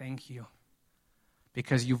 God, I thank you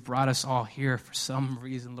because you've brought us all here for some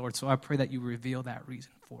reason, Lord. So I pray that you reveal that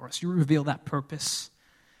reason for us. You reveal that purpose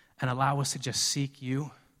and allow us to just seek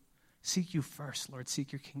you Seek you first, Lord.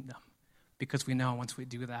 Seek your kingdom. Because we know once we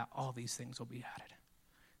do that, all these things will be added.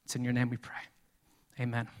 It's in your name we pray.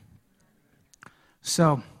 Amen.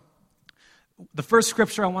 So, the first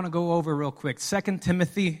scripture I want to go over real quick. 2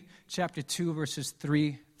 Timothy chapter 2, verses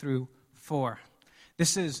 3 through 4.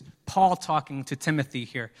 This is Paul talking to Timothy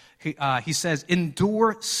here. He says,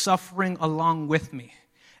 endure suffering along with me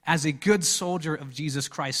as a good soldier of Jesus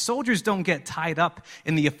Christ. Soldiers don't get tied up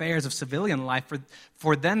in the affairs of civilian life,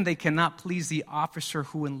 for then they cannot please the officer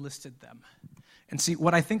who enlisted them. And see,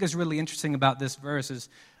 what I think is really interesting about this verse is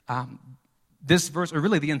this verse, or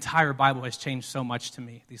really the entire Bible, has changed so much to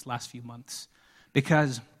me these last few months.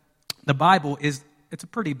 Because the Bible it's a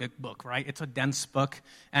pretty big book, right? It's a dense book.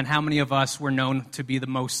 And how many of us were known to be the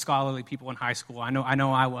most scholarly people in high school? I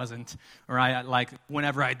know I wasn't. Or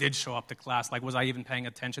whenever I did show up to class, was I even paying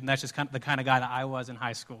attention? That's just the kind of guy that I was in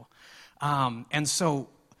high school. And so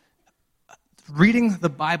reading the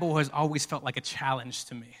Bible has always felt like a challenge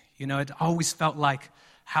to me. It always felt like,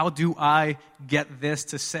 how do I get this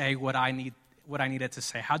to say what I need it to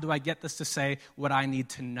say? How do I get this to say what I need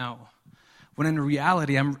to know? When in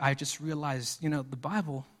reality, I just realized, the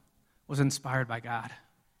Bible was inspired by God.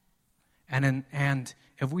 And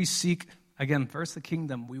if we seek, again, first the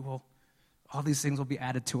kingdom, all these things will be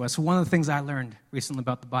added to us. So one of the things I learned recently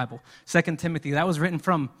about the Bible, 2 Timothy, that was written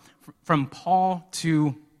from Paul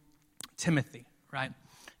to Timothy, right?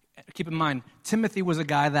 Keep in mind, Timothy was a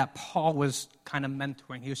guy that Paul was kind of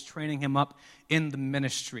mentoring. He was training him up in the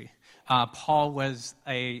ministry. Paul was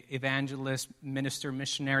an evangelist, minister,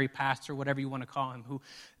 missionary, pastor, whatever you want to call him, who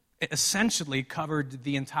essentially covered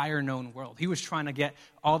the entire known world. He was trying to get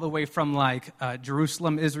all the way from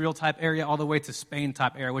Jerusalem, Israel type area, all the way to Spain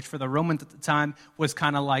type area, which for the Romans at the time was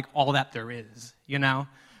kind of like all that there is,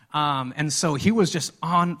 And so he was just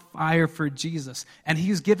on fire for Jesus. And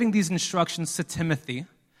he's giving these instructions to Timothy,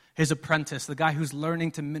 his apprentice, the guy who's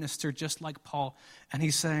learning to minister just like Paul. And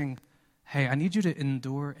he's saying, hey, I need you to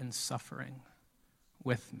endure in suffering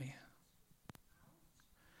with me.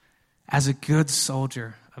 As a good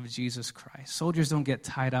soldier of Jesus Christ, soldiers don't get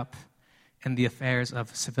tied up in the affairs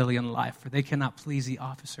of civilian life, for they cannot please the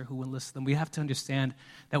officer who enlists them. We have to understand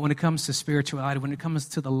that when it comes to spirituality, when it comes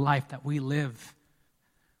to the life that we live,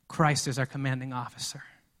 Christ is our commanding officer.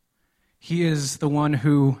 He is the one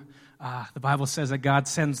who the Bible says that God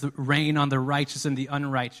sends the rain on the righteous and the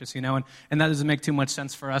unrighteous, and that doesn't make too much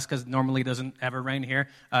sense for us because normally it doesn't ever rain here,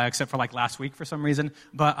 except for last week for some reason.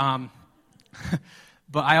 But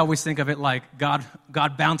but I always think of it like God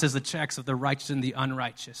bounces the checks of the righteous and the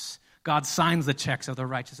unrighteous. God signs the checks of the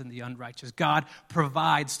righteous and the unrighteous. God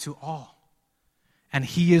provides to all. And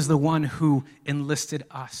he is the one who enlisted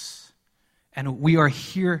us. And we are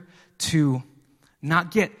here to not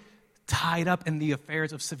get tied up in the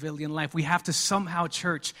affairs of civilian life. We have to somehow,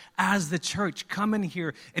 as the church, come in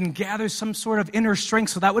here and gather some sort of inner strength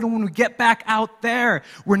so that when we get back out there,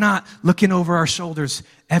 we're not looking over our shoulders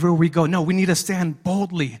everywhere we go. No, we need to stand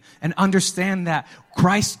boldly and understand that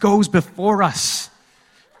Christ goes before us.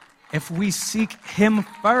 If we seek him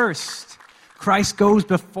first, Christ goes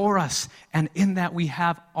before us, and in that we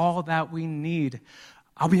have all that we need.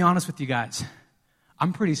 I'll be honest with you guys.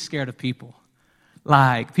 I'm pretty scared of people.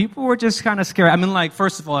 People were just kind of scared.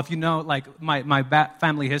 First of all, if you know, my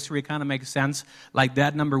family history kind of makes sense.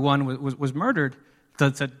 Dad number one was murdered,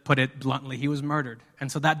 to put it bluntly. He was murdered.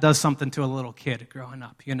 And so that does something to a little kid growing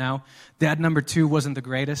up, Dad number two wasn't the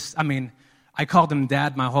greatest. I called him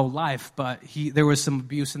dad my whole life, but there was some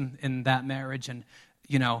abuse in that marriage. And,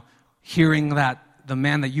 hearing that the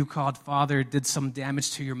man that you called father did some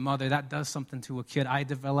damage to your mother, that does something to a kid. I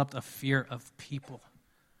developed a fear of people.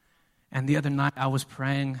 And the other night I was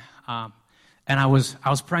praying, and I was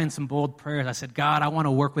praying some bold prayers. I said, God, I want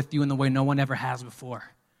to work with you in the way no one ever has before.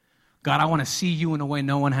 God, I want to see you in a way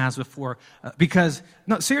no one has before. Because,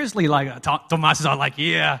 no, seriously, Tomas is all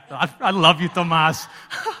yeah, I love you, Tomas.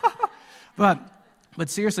 But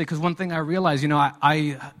seriously, because one thing I realized,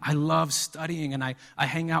 I love studying, and I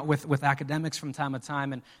hang out with academics from time to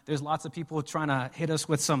time, and there's lots of people trying to hit us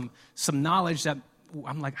with some knowledge that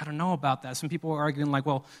I'm I don't know about that. Some people are arguing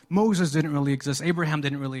well, Moses didn't really exist, Abraham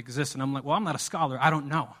didn't really exist, and I'm well, I'm not a scholar, I don't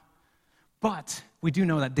know. But we do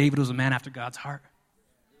know that David was a man after God's heart,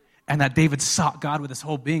 and that David sought God with his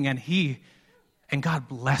whole being, and God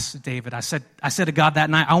blessed David. I said to God that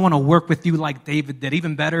night, I want to work with you like David did.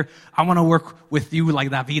 Even better, I want to work with you like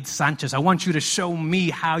David Sanchez. I want you to show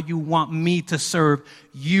me how you want me to serve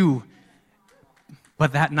you.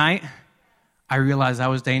 But that night, I realized I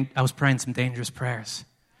was praying some dangerous prayers.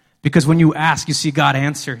 Because when you ask, you see God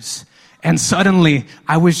answers. And suddenly,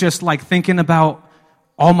 I was just thinking about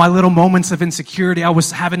all my little moments of insecurity, I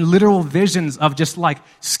was having literal visions of just like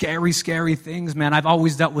scary, scary things, man. I've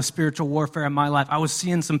always dealt with spiritual warfare in my life. I was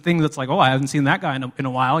seeing some things that's like, oh, I haven't seen that guy in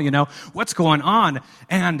a while, what's going on?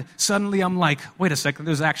 And suddenly I'm like, wait a second,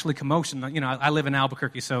 there's actually commotion. I live in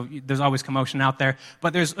Albuquerque, so there's always commotion out there.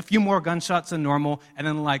 But there's a few more gunshots than normal, and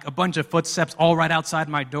then like a bunch of footsteps all right outside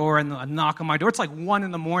my door, and a knock on my door. It's like 1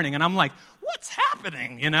 a.m, and I'm like, what's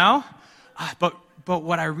happening, But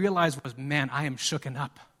what I realized was, man, I am shooken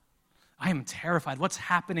up. I am terrified. What's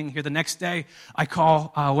happening here? The next day, I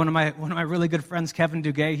call one of my really good friends, Kevin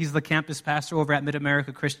Duguay. He's the campus pastor over at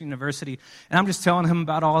Mid-America Christian University. And I'm just telling him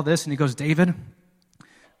about all this, and he goes, David,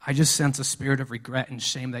 I just sense a spirit of regret and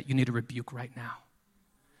shame that you need to rebuke right now.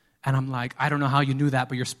 And I'm like, I don't know how you knew that,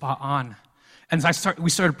 but you're spot on. And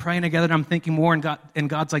we started praying together, and I'm thinking more, and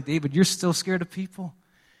God's like, David, you're still scared of people.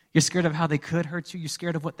 You're scared of how they could hurt you. You're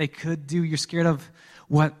scared of what they could do. You're scared of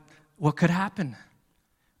what could happen.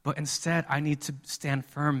 But instead, I need to stand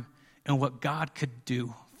firm in what God could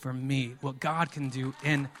do for me, what God can do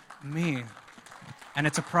in me. And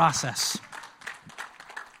it's a process.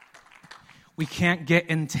 We can't get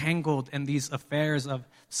entangled in these affairs of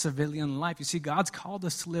civilian life. You see, God's called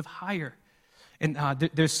us to live higher. And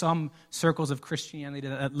there's some circles of Christianity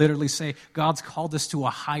that literally say God's called us to a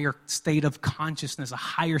higher state of consciousness, a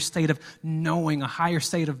higher state of knowing, a higher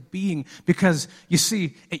state of being. Because, you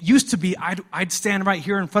see, it used to be I'd stand right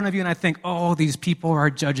here in front of you and I think, oh, these people are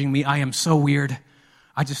judging me. I am so weird.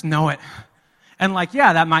 I just know it. And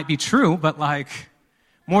yeah, that might be true, but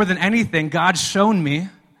more than anything, God's shown me,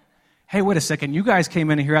 hey, wait a second, you guys came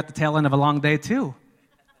in here at the tail end of a long day too.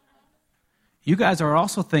 You guys are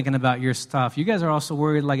also thinking about your stuff. You guys are also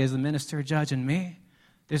worried, is the minister judging me?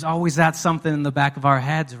 There's always that something in the back of our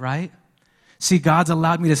heads, right? See, God's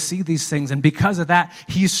allowed me to see these things, and because of that,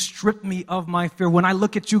 He's stripped me of my fear. When I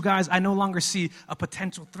look at you guys, I no longer see a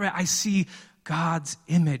potential threat. I see God's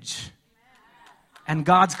image. And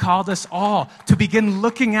God's called us all to begin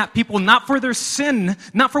looking at people not for their sin,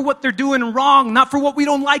 not for what they're doing wrong, not for what we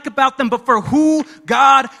don't like about them, but for who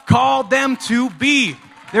God called them to be.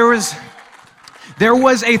 There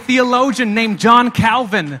was a theologian named John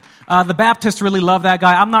Calvin. The Baptists really love that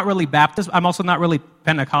guy. I'm not really Baptist. I'm also not really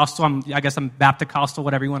Pentecostal. I guess I'm Baptist-costal,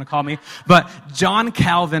 whatever you want to call me. But John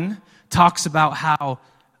Calvin talks about how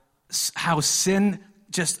sin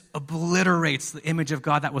just obliterates the image of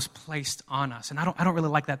God that was placed on us. And I don't really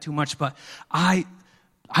like that too much, but I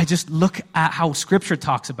just look at how Scripture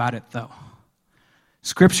talks about it, though.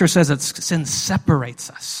 Scripture says that sin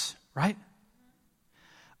separates us, right?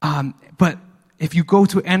 But if you go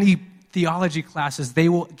to any theology classes, they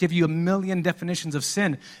will give you a million definitions of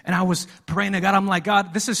sin. And I was praying to God, I'm like,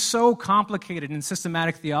 God, this is so complicated. In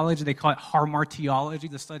systematic theology, they call it hamartiology,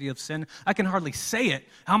 the study of sin. I can hardly say it.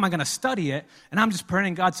 How am I going to study it? And I'm just praying,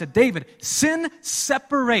 and God said, David, sin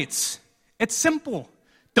separates. It's simple.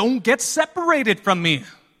 Don't get separated from me.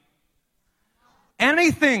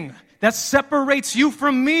 Anything that separates you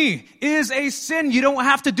from me is a sin. You don't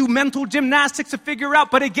have to do mental gymnastics to figure out,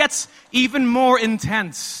 but it gets even more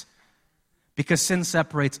intense because sin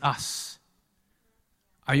separates us.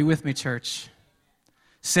 Are you with me, church?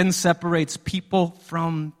 Sin separates people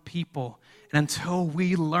from people. And until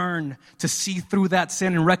we learn to see through that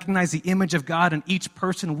sin and recognize the image of God in each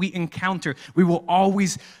person we encounter, we will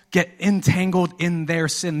always get entangled in their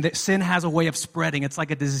sin. Sin has a way of spreading. It's like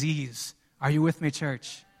a disease. Are you with me,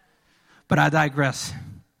 church? But I digress.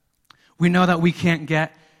 We know that we can't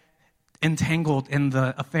get entangled in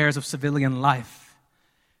the affairs of civilian life.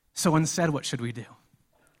 So instead, what should we do?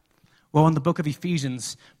 Well, in the book of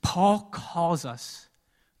Ephesians, Paul calls us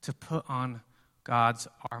to put on God's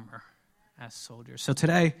armor as soldiers. So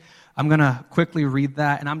today, I'm going to quickly read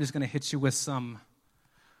that, and I'm just going to hit you with some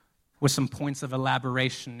points of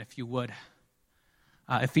elaboration, if you would.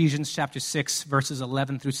 Ephesians chapter 6, verses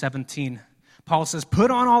 11 through 17. Paul says,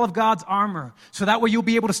 put on all of God's armor, so that way you'll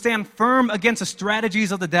be able to stand firm against the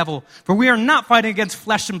strategies of the devil. For we are not fighting against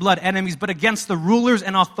flesh and blood enemies, but against the rulers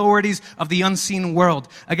and authorities of the unseen world,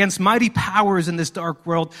 against mighty powers in this dark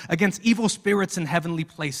world, against evil spirits in heavenly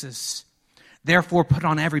places. Therefore, put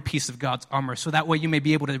on every piece of God's armor, so that way you may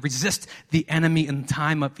be able to resist the enemy in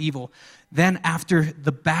time of evil. Then after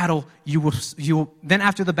the battle, you will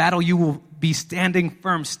be standing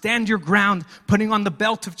firm. Stand your ground, putting on the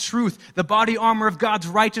belt of truth, the body armor of God's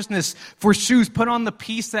righteousness. For shoes, put on the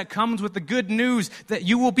peace that comes with the good news, that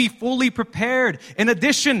you will be fully prepared. In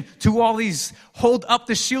addition to all these, hold up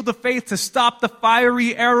the shield of faith to stop the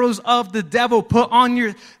fiery arrows of the devil. Put on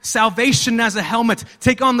your salvation as a helmet.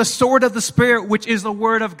 Take on the sword of the Spirit, which is the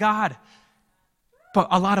word of God. But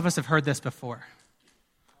a lot of us have heard this before.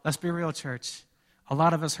 Let's be real, church. A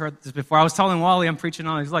lot of us heard this before. I was telling Wally, I'm preaching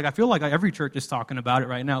on it. He's like, I feel like every church is talking about it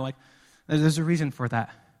right now. Like, there's a reason for that.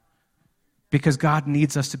 Because God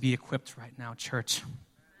needs us to be equipped right now, church.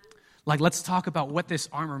 Like, let's talk about what this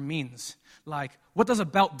armor means. Like, what does a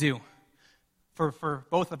belt do for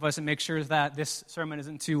both of us, and make sure that this sermon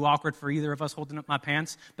isn't too awkward for either of us holding up my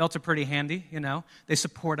pants? Belts are pretty handy, you know. They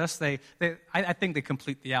support us. I think they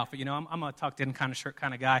complete the outfit, you know. I'm a tucked-in kind of shirt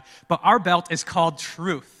kind of guy. But our belt is called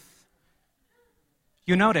truth.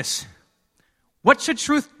 You notice, what should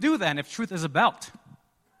truth do then if truth is a belt?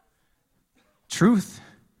 Truth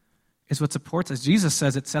is what supports us. Jesus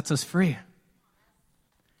says it sets us free.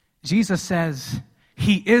 Jesus says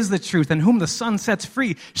he is the truth, and whom the Son sets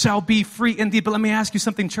free shall be free indeed. But let me ask you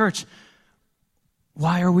something, church.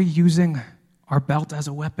 Why are we using our belt as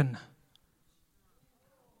a weapon?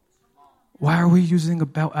 Why are we using a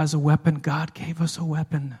belt as a weapon? God gave us a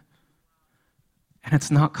weapon. And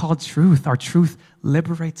it's not called truth. Our truth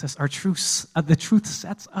liberates us. The truth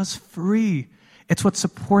sets us free. It's what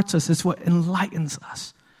supports us. It's what enlightens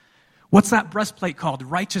us. What's that breastplate called?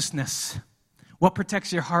 Righteousness. What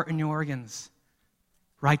protects your heart and your organs?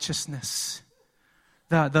 Righteousness.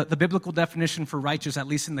 The biblical definition for righteous, at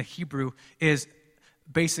least in the Hebrew, is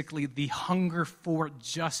basically the hunger for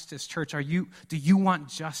justice. Church, do you want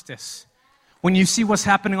justice? When you see what's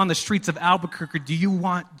happening on the streets of Albuquerque, do you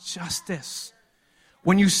want justice?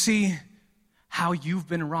 When you see how you've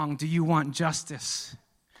been wronged, do you want justice?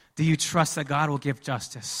 Do you trust that God will give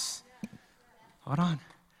justice? Hold on.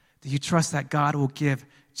 Do you trust that God will give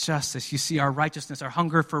justice? You see, our righteousness, our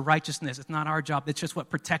hunger for righteousness, it's not our job. It's just what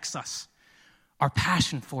protects us. Our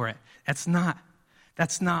passion for it. That's not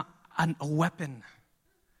a weapon.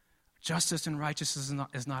 Justice and righteousness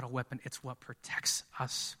is not a weapon. It's what protects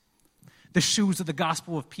us. The shoes of the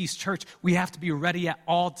gospel of peace, church, we have to be ready at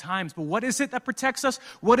all times. But what is it that protects us?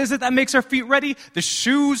 What is it that makes our feet ready? The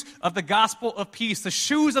shoes of the gospel of peace, the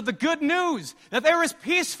shoes of the good news, that there is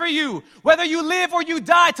peace for you. Whether you live or you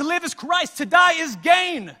die, to live is Christ, to die is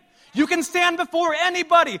gain. You can stand before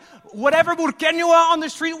anybody. Whatever burqueño on the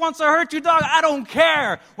street wants to hurt you, dog, I don't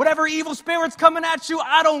care. Whatever evil spirit's coming at you,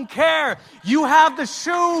 I don't care. You have the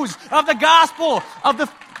shoes of the gospel, of the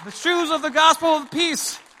shoes of the gospel of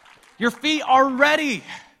peace. Your feet are ready.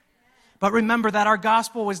 But remember that our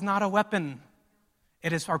gospel is not a weapon.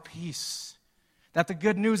 It is our peace. That the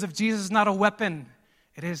good news of Jesus is not a weapon.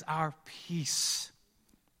 It is our peace.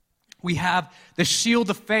 We have the shield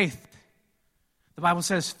of faith. The Bible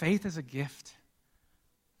says faith is a gift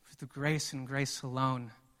through grace and grace alone.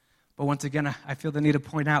 But once again, I feel the need to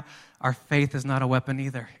point out our faith is not a weapon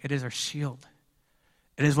either. It is our shield.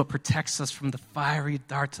 It is what protects us from the fiery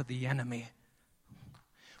darts of the enemy.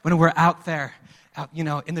 When we're out there,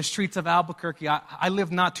 in the streets of Albuquerque, I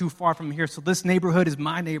live not too far from here, so this neighborhood is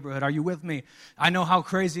my neighborhood. Are you with me? I know how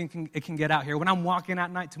crazy it can get out here. When I'm walking at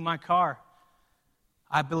night to my car,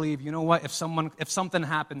 I believe, you know what, if something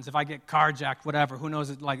happens, if I get carjacked, whatever, who knows,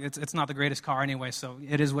 it's not the greatest car anyway, so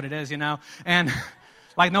it is what it is, you know? And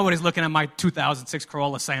like nobody's looking at my 2006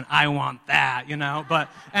 Corolla saying, I want that, you know? But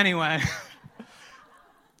anyway...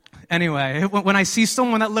 Anyway, when I see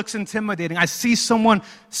someone that looks intimidating, I see someone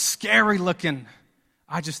scary looking,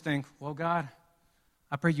 I just think, well, God,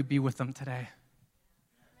 I pray you be with them today,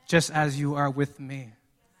 just as you are with me.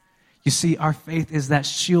 You see, our faith is that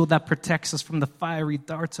shield that protects us from the fiery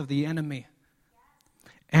darts of the enemy.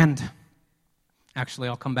 And actually,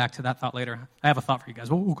 I'll come back to that thought later. I have a thought for you guys.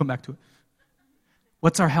 We'll come back to it.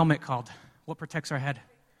 What's our helmet called? What protects our head?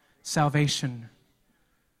 Salvation.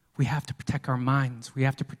 We have to protect our minds. We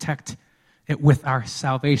have to protect it with our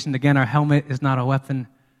salvation. Again, our helmet is not a weapon.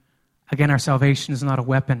 Again, our salvation is not a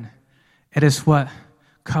weapon. It is what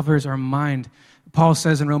covers our mind. Paul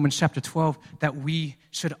says in Romans chapter 12 that we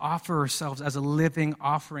should offer ourselves as a living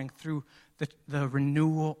offering through the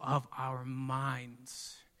renewal of our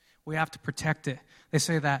minds. We have to protect it. They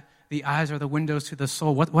say that the eyes are the windows to the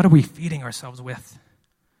soul. What are we feeding ourselves with?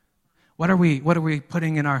 What are we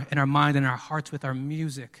putting in our mind and our hearts with our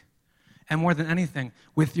music? And more than anything,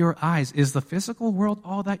 with your eyes, is the physical world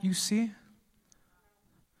all that you see?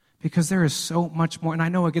 Because there is so much more. And I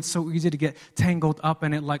know it gets so easy to get tangled up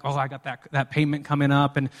in it, like, oh, I got that payment coming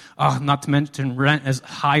up, and not to mention rent is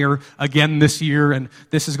higher again this year, and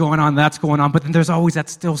this is going on, that's going on. But then there's always that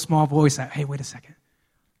still small voice that, hey, wait a second.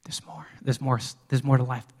 There's more. There's more to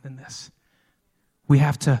life than this. We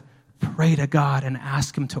have to pray to God and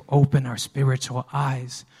ask him to open our spiritual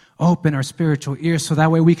eyes, open our spiritual ears, so that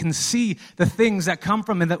way we can see the things that come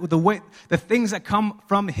from him, the things that come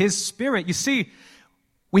from his Spirit. You see,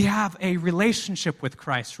 we have a relationship with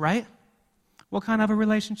Christ, right? What kind of a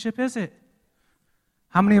relationship is it?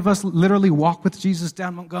 How many of us literally walk with Jesus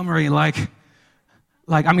down Montgomery like,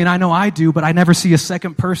 I mean, I know I do, but I never see a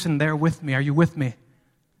second person there with me. Are you with me?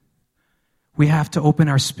 We have to open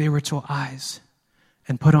our spiritual eyes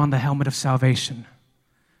and put on the helmet of salvation.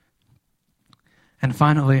 And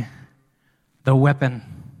finally, the weapon,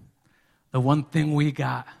 the one thing we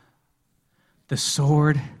got, the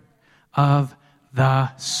sword of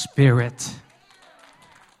the Spirit.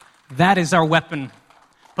 That is our weapon.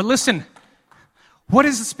 But listen, what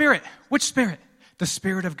is the Spirit? Which Spirit? The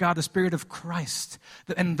Spirit of God, the Spirit of Christ.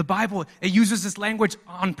 And the Bible, it uses this language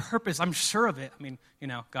on purpose. I'm sure of it. I mean,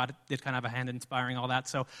 God did kind of have a hand in inspiring all that.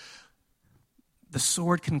 So the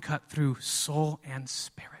sword can cut through soul and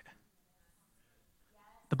spirit.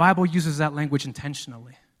 The Bible uses that language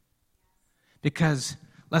intentionally. Because,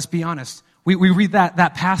 let's be honest, we read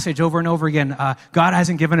that passage over and over again. God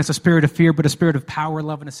hasn't given us a spirit of fear, but a spirit of power,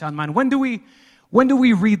 love, and a sound mind. When do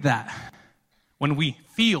we read that? When we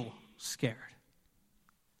feel scared.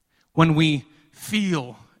 When we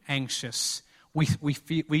feel anxious. We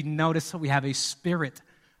notice that we have a spirit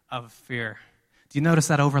of fear. Do you notice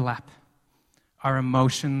that overlap? Our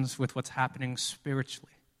emotions with what's happening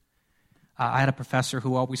spiritually. I had a professor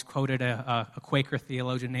who always quoted a Quaker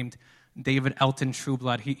theologian named David Elton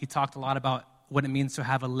Trueblood. He talked a lot about what it means to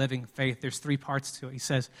have a living faith. There's 3 parts to it. He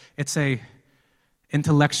says it's a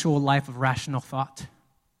intellectual life of rational thought.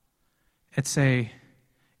 It's a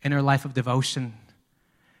inner life of devotion.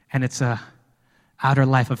 And it's a outer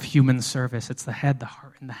life of human service. It's the head, the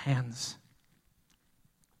heart, and the hands.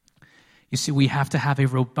 You see, we have to have a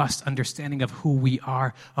robust understanding of who we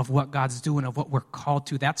are, of what God's doing, of what we're called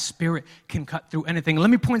to. That spirit can cut through anything. Let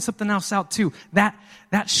me point something else out too. That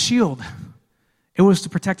shield, it was to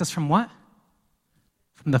protect us from what?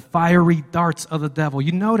 From the fiery darts of the devil.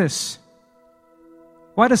 You notice,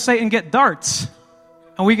 why does Satan get darts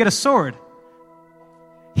and we get a sword?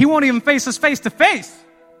 He won't even face us face to face.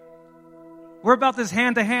 We're about this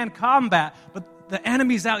hand-to-hand combat, but the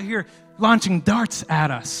enemy's out here launching darts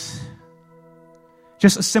at us.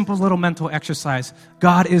 Just a simple little mental exercise.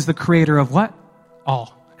 God is the creator of what?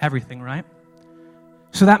 All. Everything, right?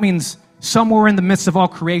 So that means somewhere in the midst of all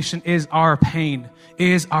creation is our pain,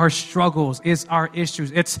 is our struggles, is our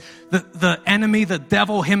issues. It's the enemy, the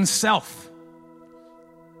devil himself.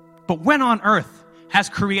 But when on earth has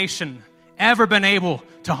creation ever been able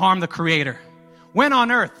to harm the creator? When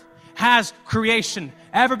on earth has creation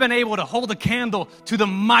ever been able to hold a candle to the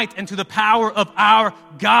might and to the power of our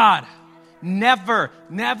God? Never,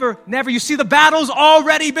 never, never. You see, the battle's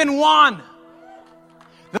already been won.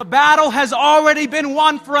 The battle has already been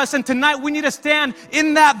won for us, and tonight we need to stand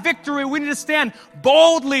in that victory. We need to stand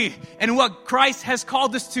boldly in what Christ has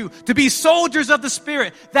called us to be soldiers of the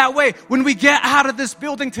Spirit. That way, when we get out of this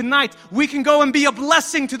building tonight, we can go and be a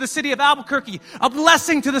blessing to the city of Albuquerque, a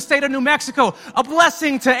blessing to the state of New Mexico, a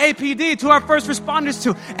blessing to APD, to our first responders,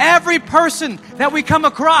 to every person that we come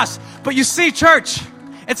across. But you see, church,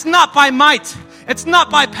 it's not by might, it's not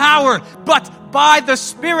by power, but by the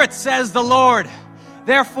Spirit, says the Lord.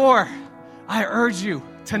 Therefore, I urge you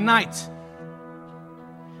tonight,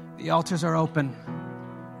 the altars are open.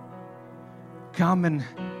 Come and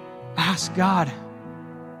ask God,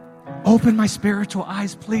 open my spiritual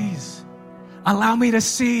eyes, please. Allow me to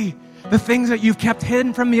see the things that you've kept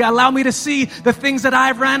hidden from me. Allow me to see the things that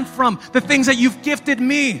I've ran from, the things that you've gifted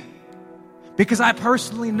me. Because I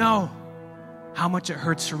personally know how much it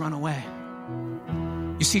hurts to run away.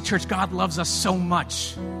 You see, church, God loves us so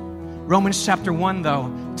much. Romans chapter 1,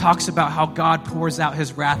 though, talks about how God pours out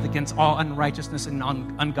his wrath against all unrighteousness and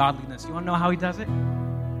ungodliness. You want to know how he does it?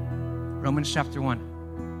 Romans chapter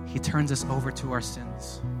 1. He turns us over to our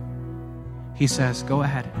sins. He says, go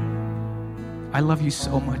ahead. I love you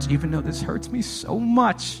so much, even though this hurts me so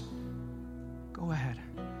much. Go ahead,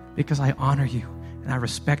 because I honor you and I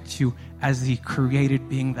respect you as the created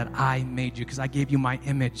being that I made you, because I gave you my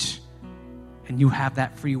image and you have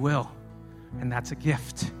that free will, and that's a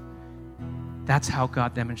gift. That's how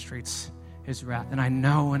God demonstrates his wrath. And I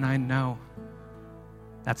know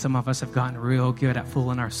that some of us have gotten real good at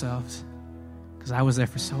fooling ourselves, because I was there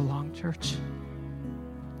for so long, church.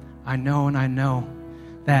 I know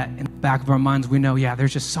that in the back of our minds we know, yeah,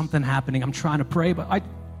 there's just something happening. I'm trying to pray, but I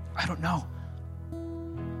don't know.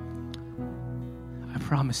 I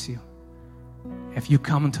promise you, if you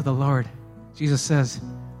come unto the Lord, Jesus says,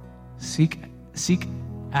 seek,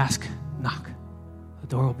 ask, knock. The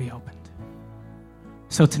door will be opened.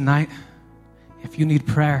 So tonight, if you need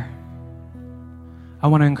prayer, I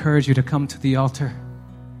want to encourage you to come to the altar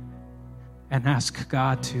and ask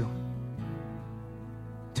God to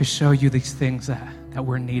show you these things that that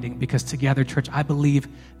we're needing. Because together, church, I believe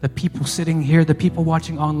the people sitting here, the people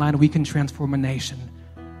watching online, we can transform a nation.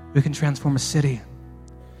 We can transform a city.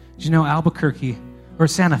 Did you know Albuquerque, or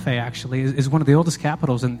Santa Fe actually, is one of the oldest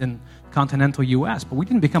capitals in continental U.S., but we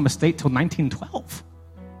didn't become a state till 1912.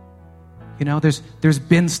 You know, there's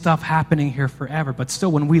been stuff happening here forever, but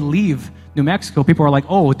still when we leave New Mexico, people are like,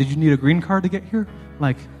 oh, did you need a green card to get here?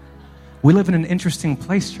 Like, we live in an interesting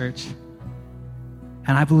place, church.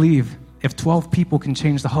 And I believe if 12 people can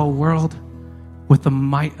change the whole world with the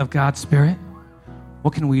might of God's Spirit,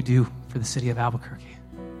 what can we do for the city of Albuquerque?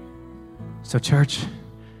 So, church,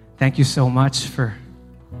 thank you so much for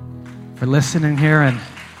listening here. And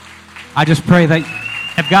I just pray that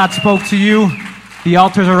if God spoke to you, the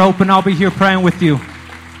altars are open. I'll be here praying with you.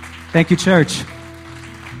 Thank you, church.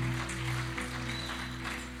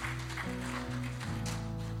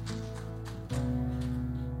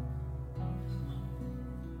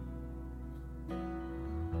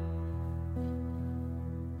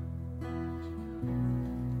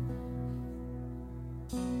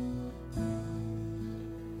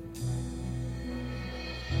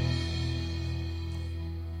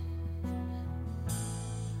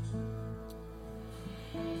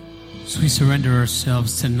 As we surrender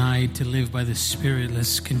ourselves tonight to live by the Spirit,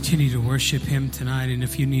 let's continue to worship Him tonight. And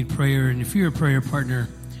if you need prayer, and if you're a prayer partner,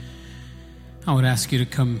 I would ask you to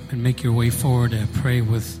come and make your way forward to pray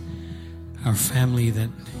with our family that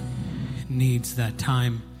needs that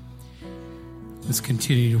time. Let's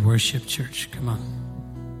continue to worship, church. Come on.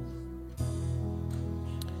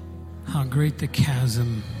 How great the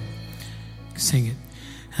chasm. Sing it.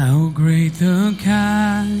 How great the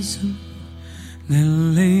chasm that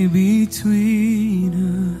lay between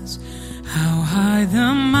us, how high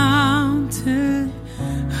the mountain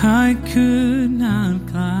I could not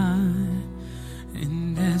climb.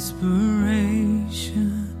 In desperation,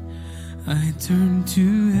 I turned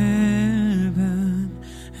to heaven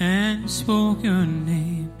and spoke your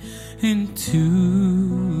name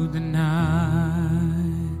into the night.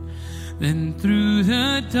 Then through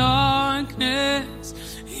the darkness,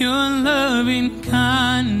 your loving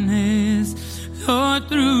kindness, Lord,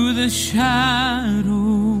 through the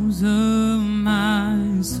shadows of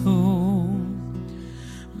my soul,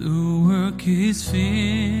 the work is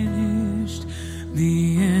finished,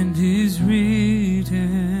 the end is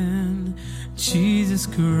written. Jesus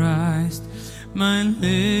Christ, my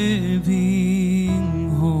living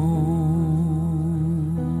hope.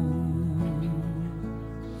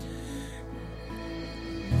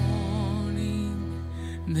 Morning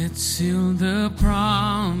that sealed the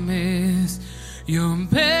promise, your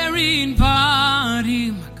buried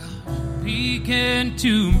body, my God, began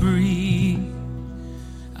to breathe.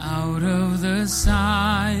 Out of the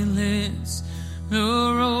silence, the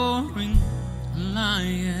roaring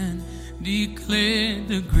lion declared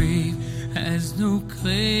the grave has no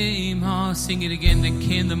claim. I'll sing it again. Then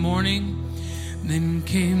came the morning, then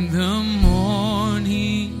came the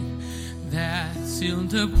morning that sealed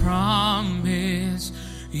the promise.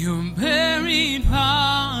 Your buried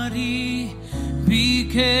body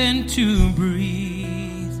began to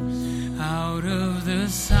breathe. Out of the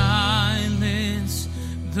silence,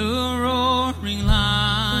 the roaring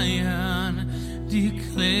lion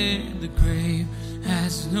declared the grave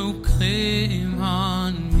has no claim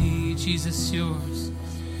on me. Jesus, yours.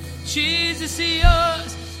 Jesus,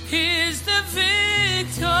 yours is the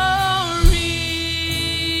victory.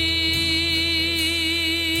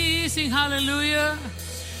 Sing hallelujah.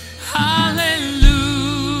 Hallelujah.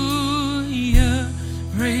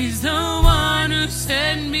 Praise the one who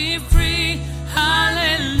set me free.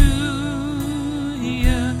 Hallelujah.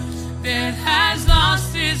 That has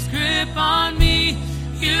lost its grip on me.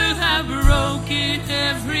 You have broken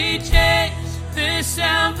every chain. There's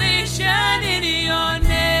salvation in your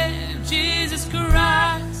name, Jesus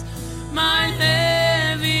Christ, my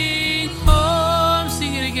living hope.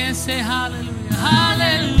 Sing it again, say hallelujah.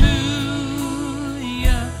 Hallelujah.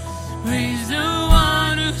 Praise the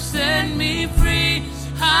one who set me free.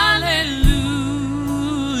 Hallelujah.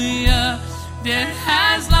 Death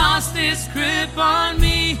has lost its grip on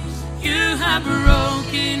me. You have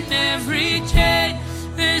broken every chain.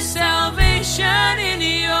 There's salvation in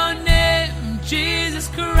your name, Jesus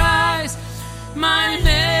Christ, my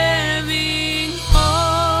living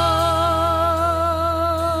hope.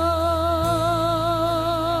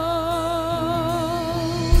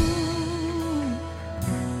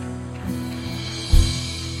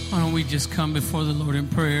 Why don't we just come before the Lord in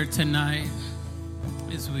prayer tonight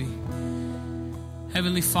as we...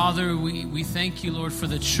 Heavenly Father, we thank you, Lord, for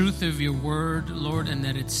the truth of your word, Lord, and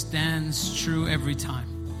that it stands true every time.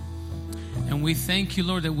 And we thank you,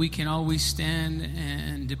 Lord, that we can always stand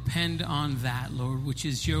and depend on that, Lord, which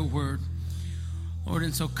is your word. Lord,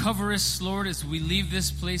 and so cover us, Lord, as we leave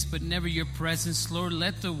this place, but never your presence. Lord,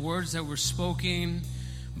 let the words that were spoken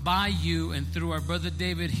by you and through our brother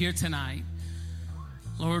David here tonight,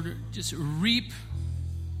 Lord, just reap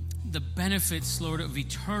the benefits, Lord, of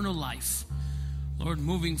eternal life. Lord,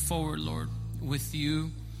 moving forward, Lord, with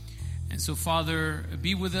you. And so, Father,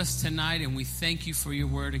 be with us tonight, and we thank you for your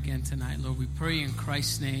word again tonight, Lord. We pray in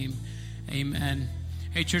Christ's name, amen.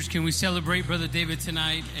 Hey, church, can we celebrate Brother David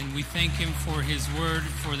tonight? And we thank him for his word,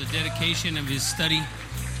 for the dedication of his study.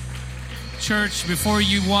 Church, before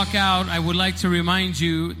you walk out, I would like to remind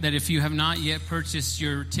you that if you have not yet purchased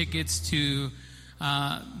your tickets to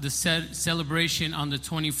the celebration on the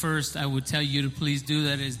 21st, I would tell you to please do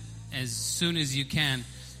that as soon as you can.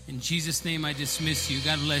 In Jesus' name, I dismiss you.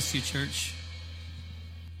 God bless you, church.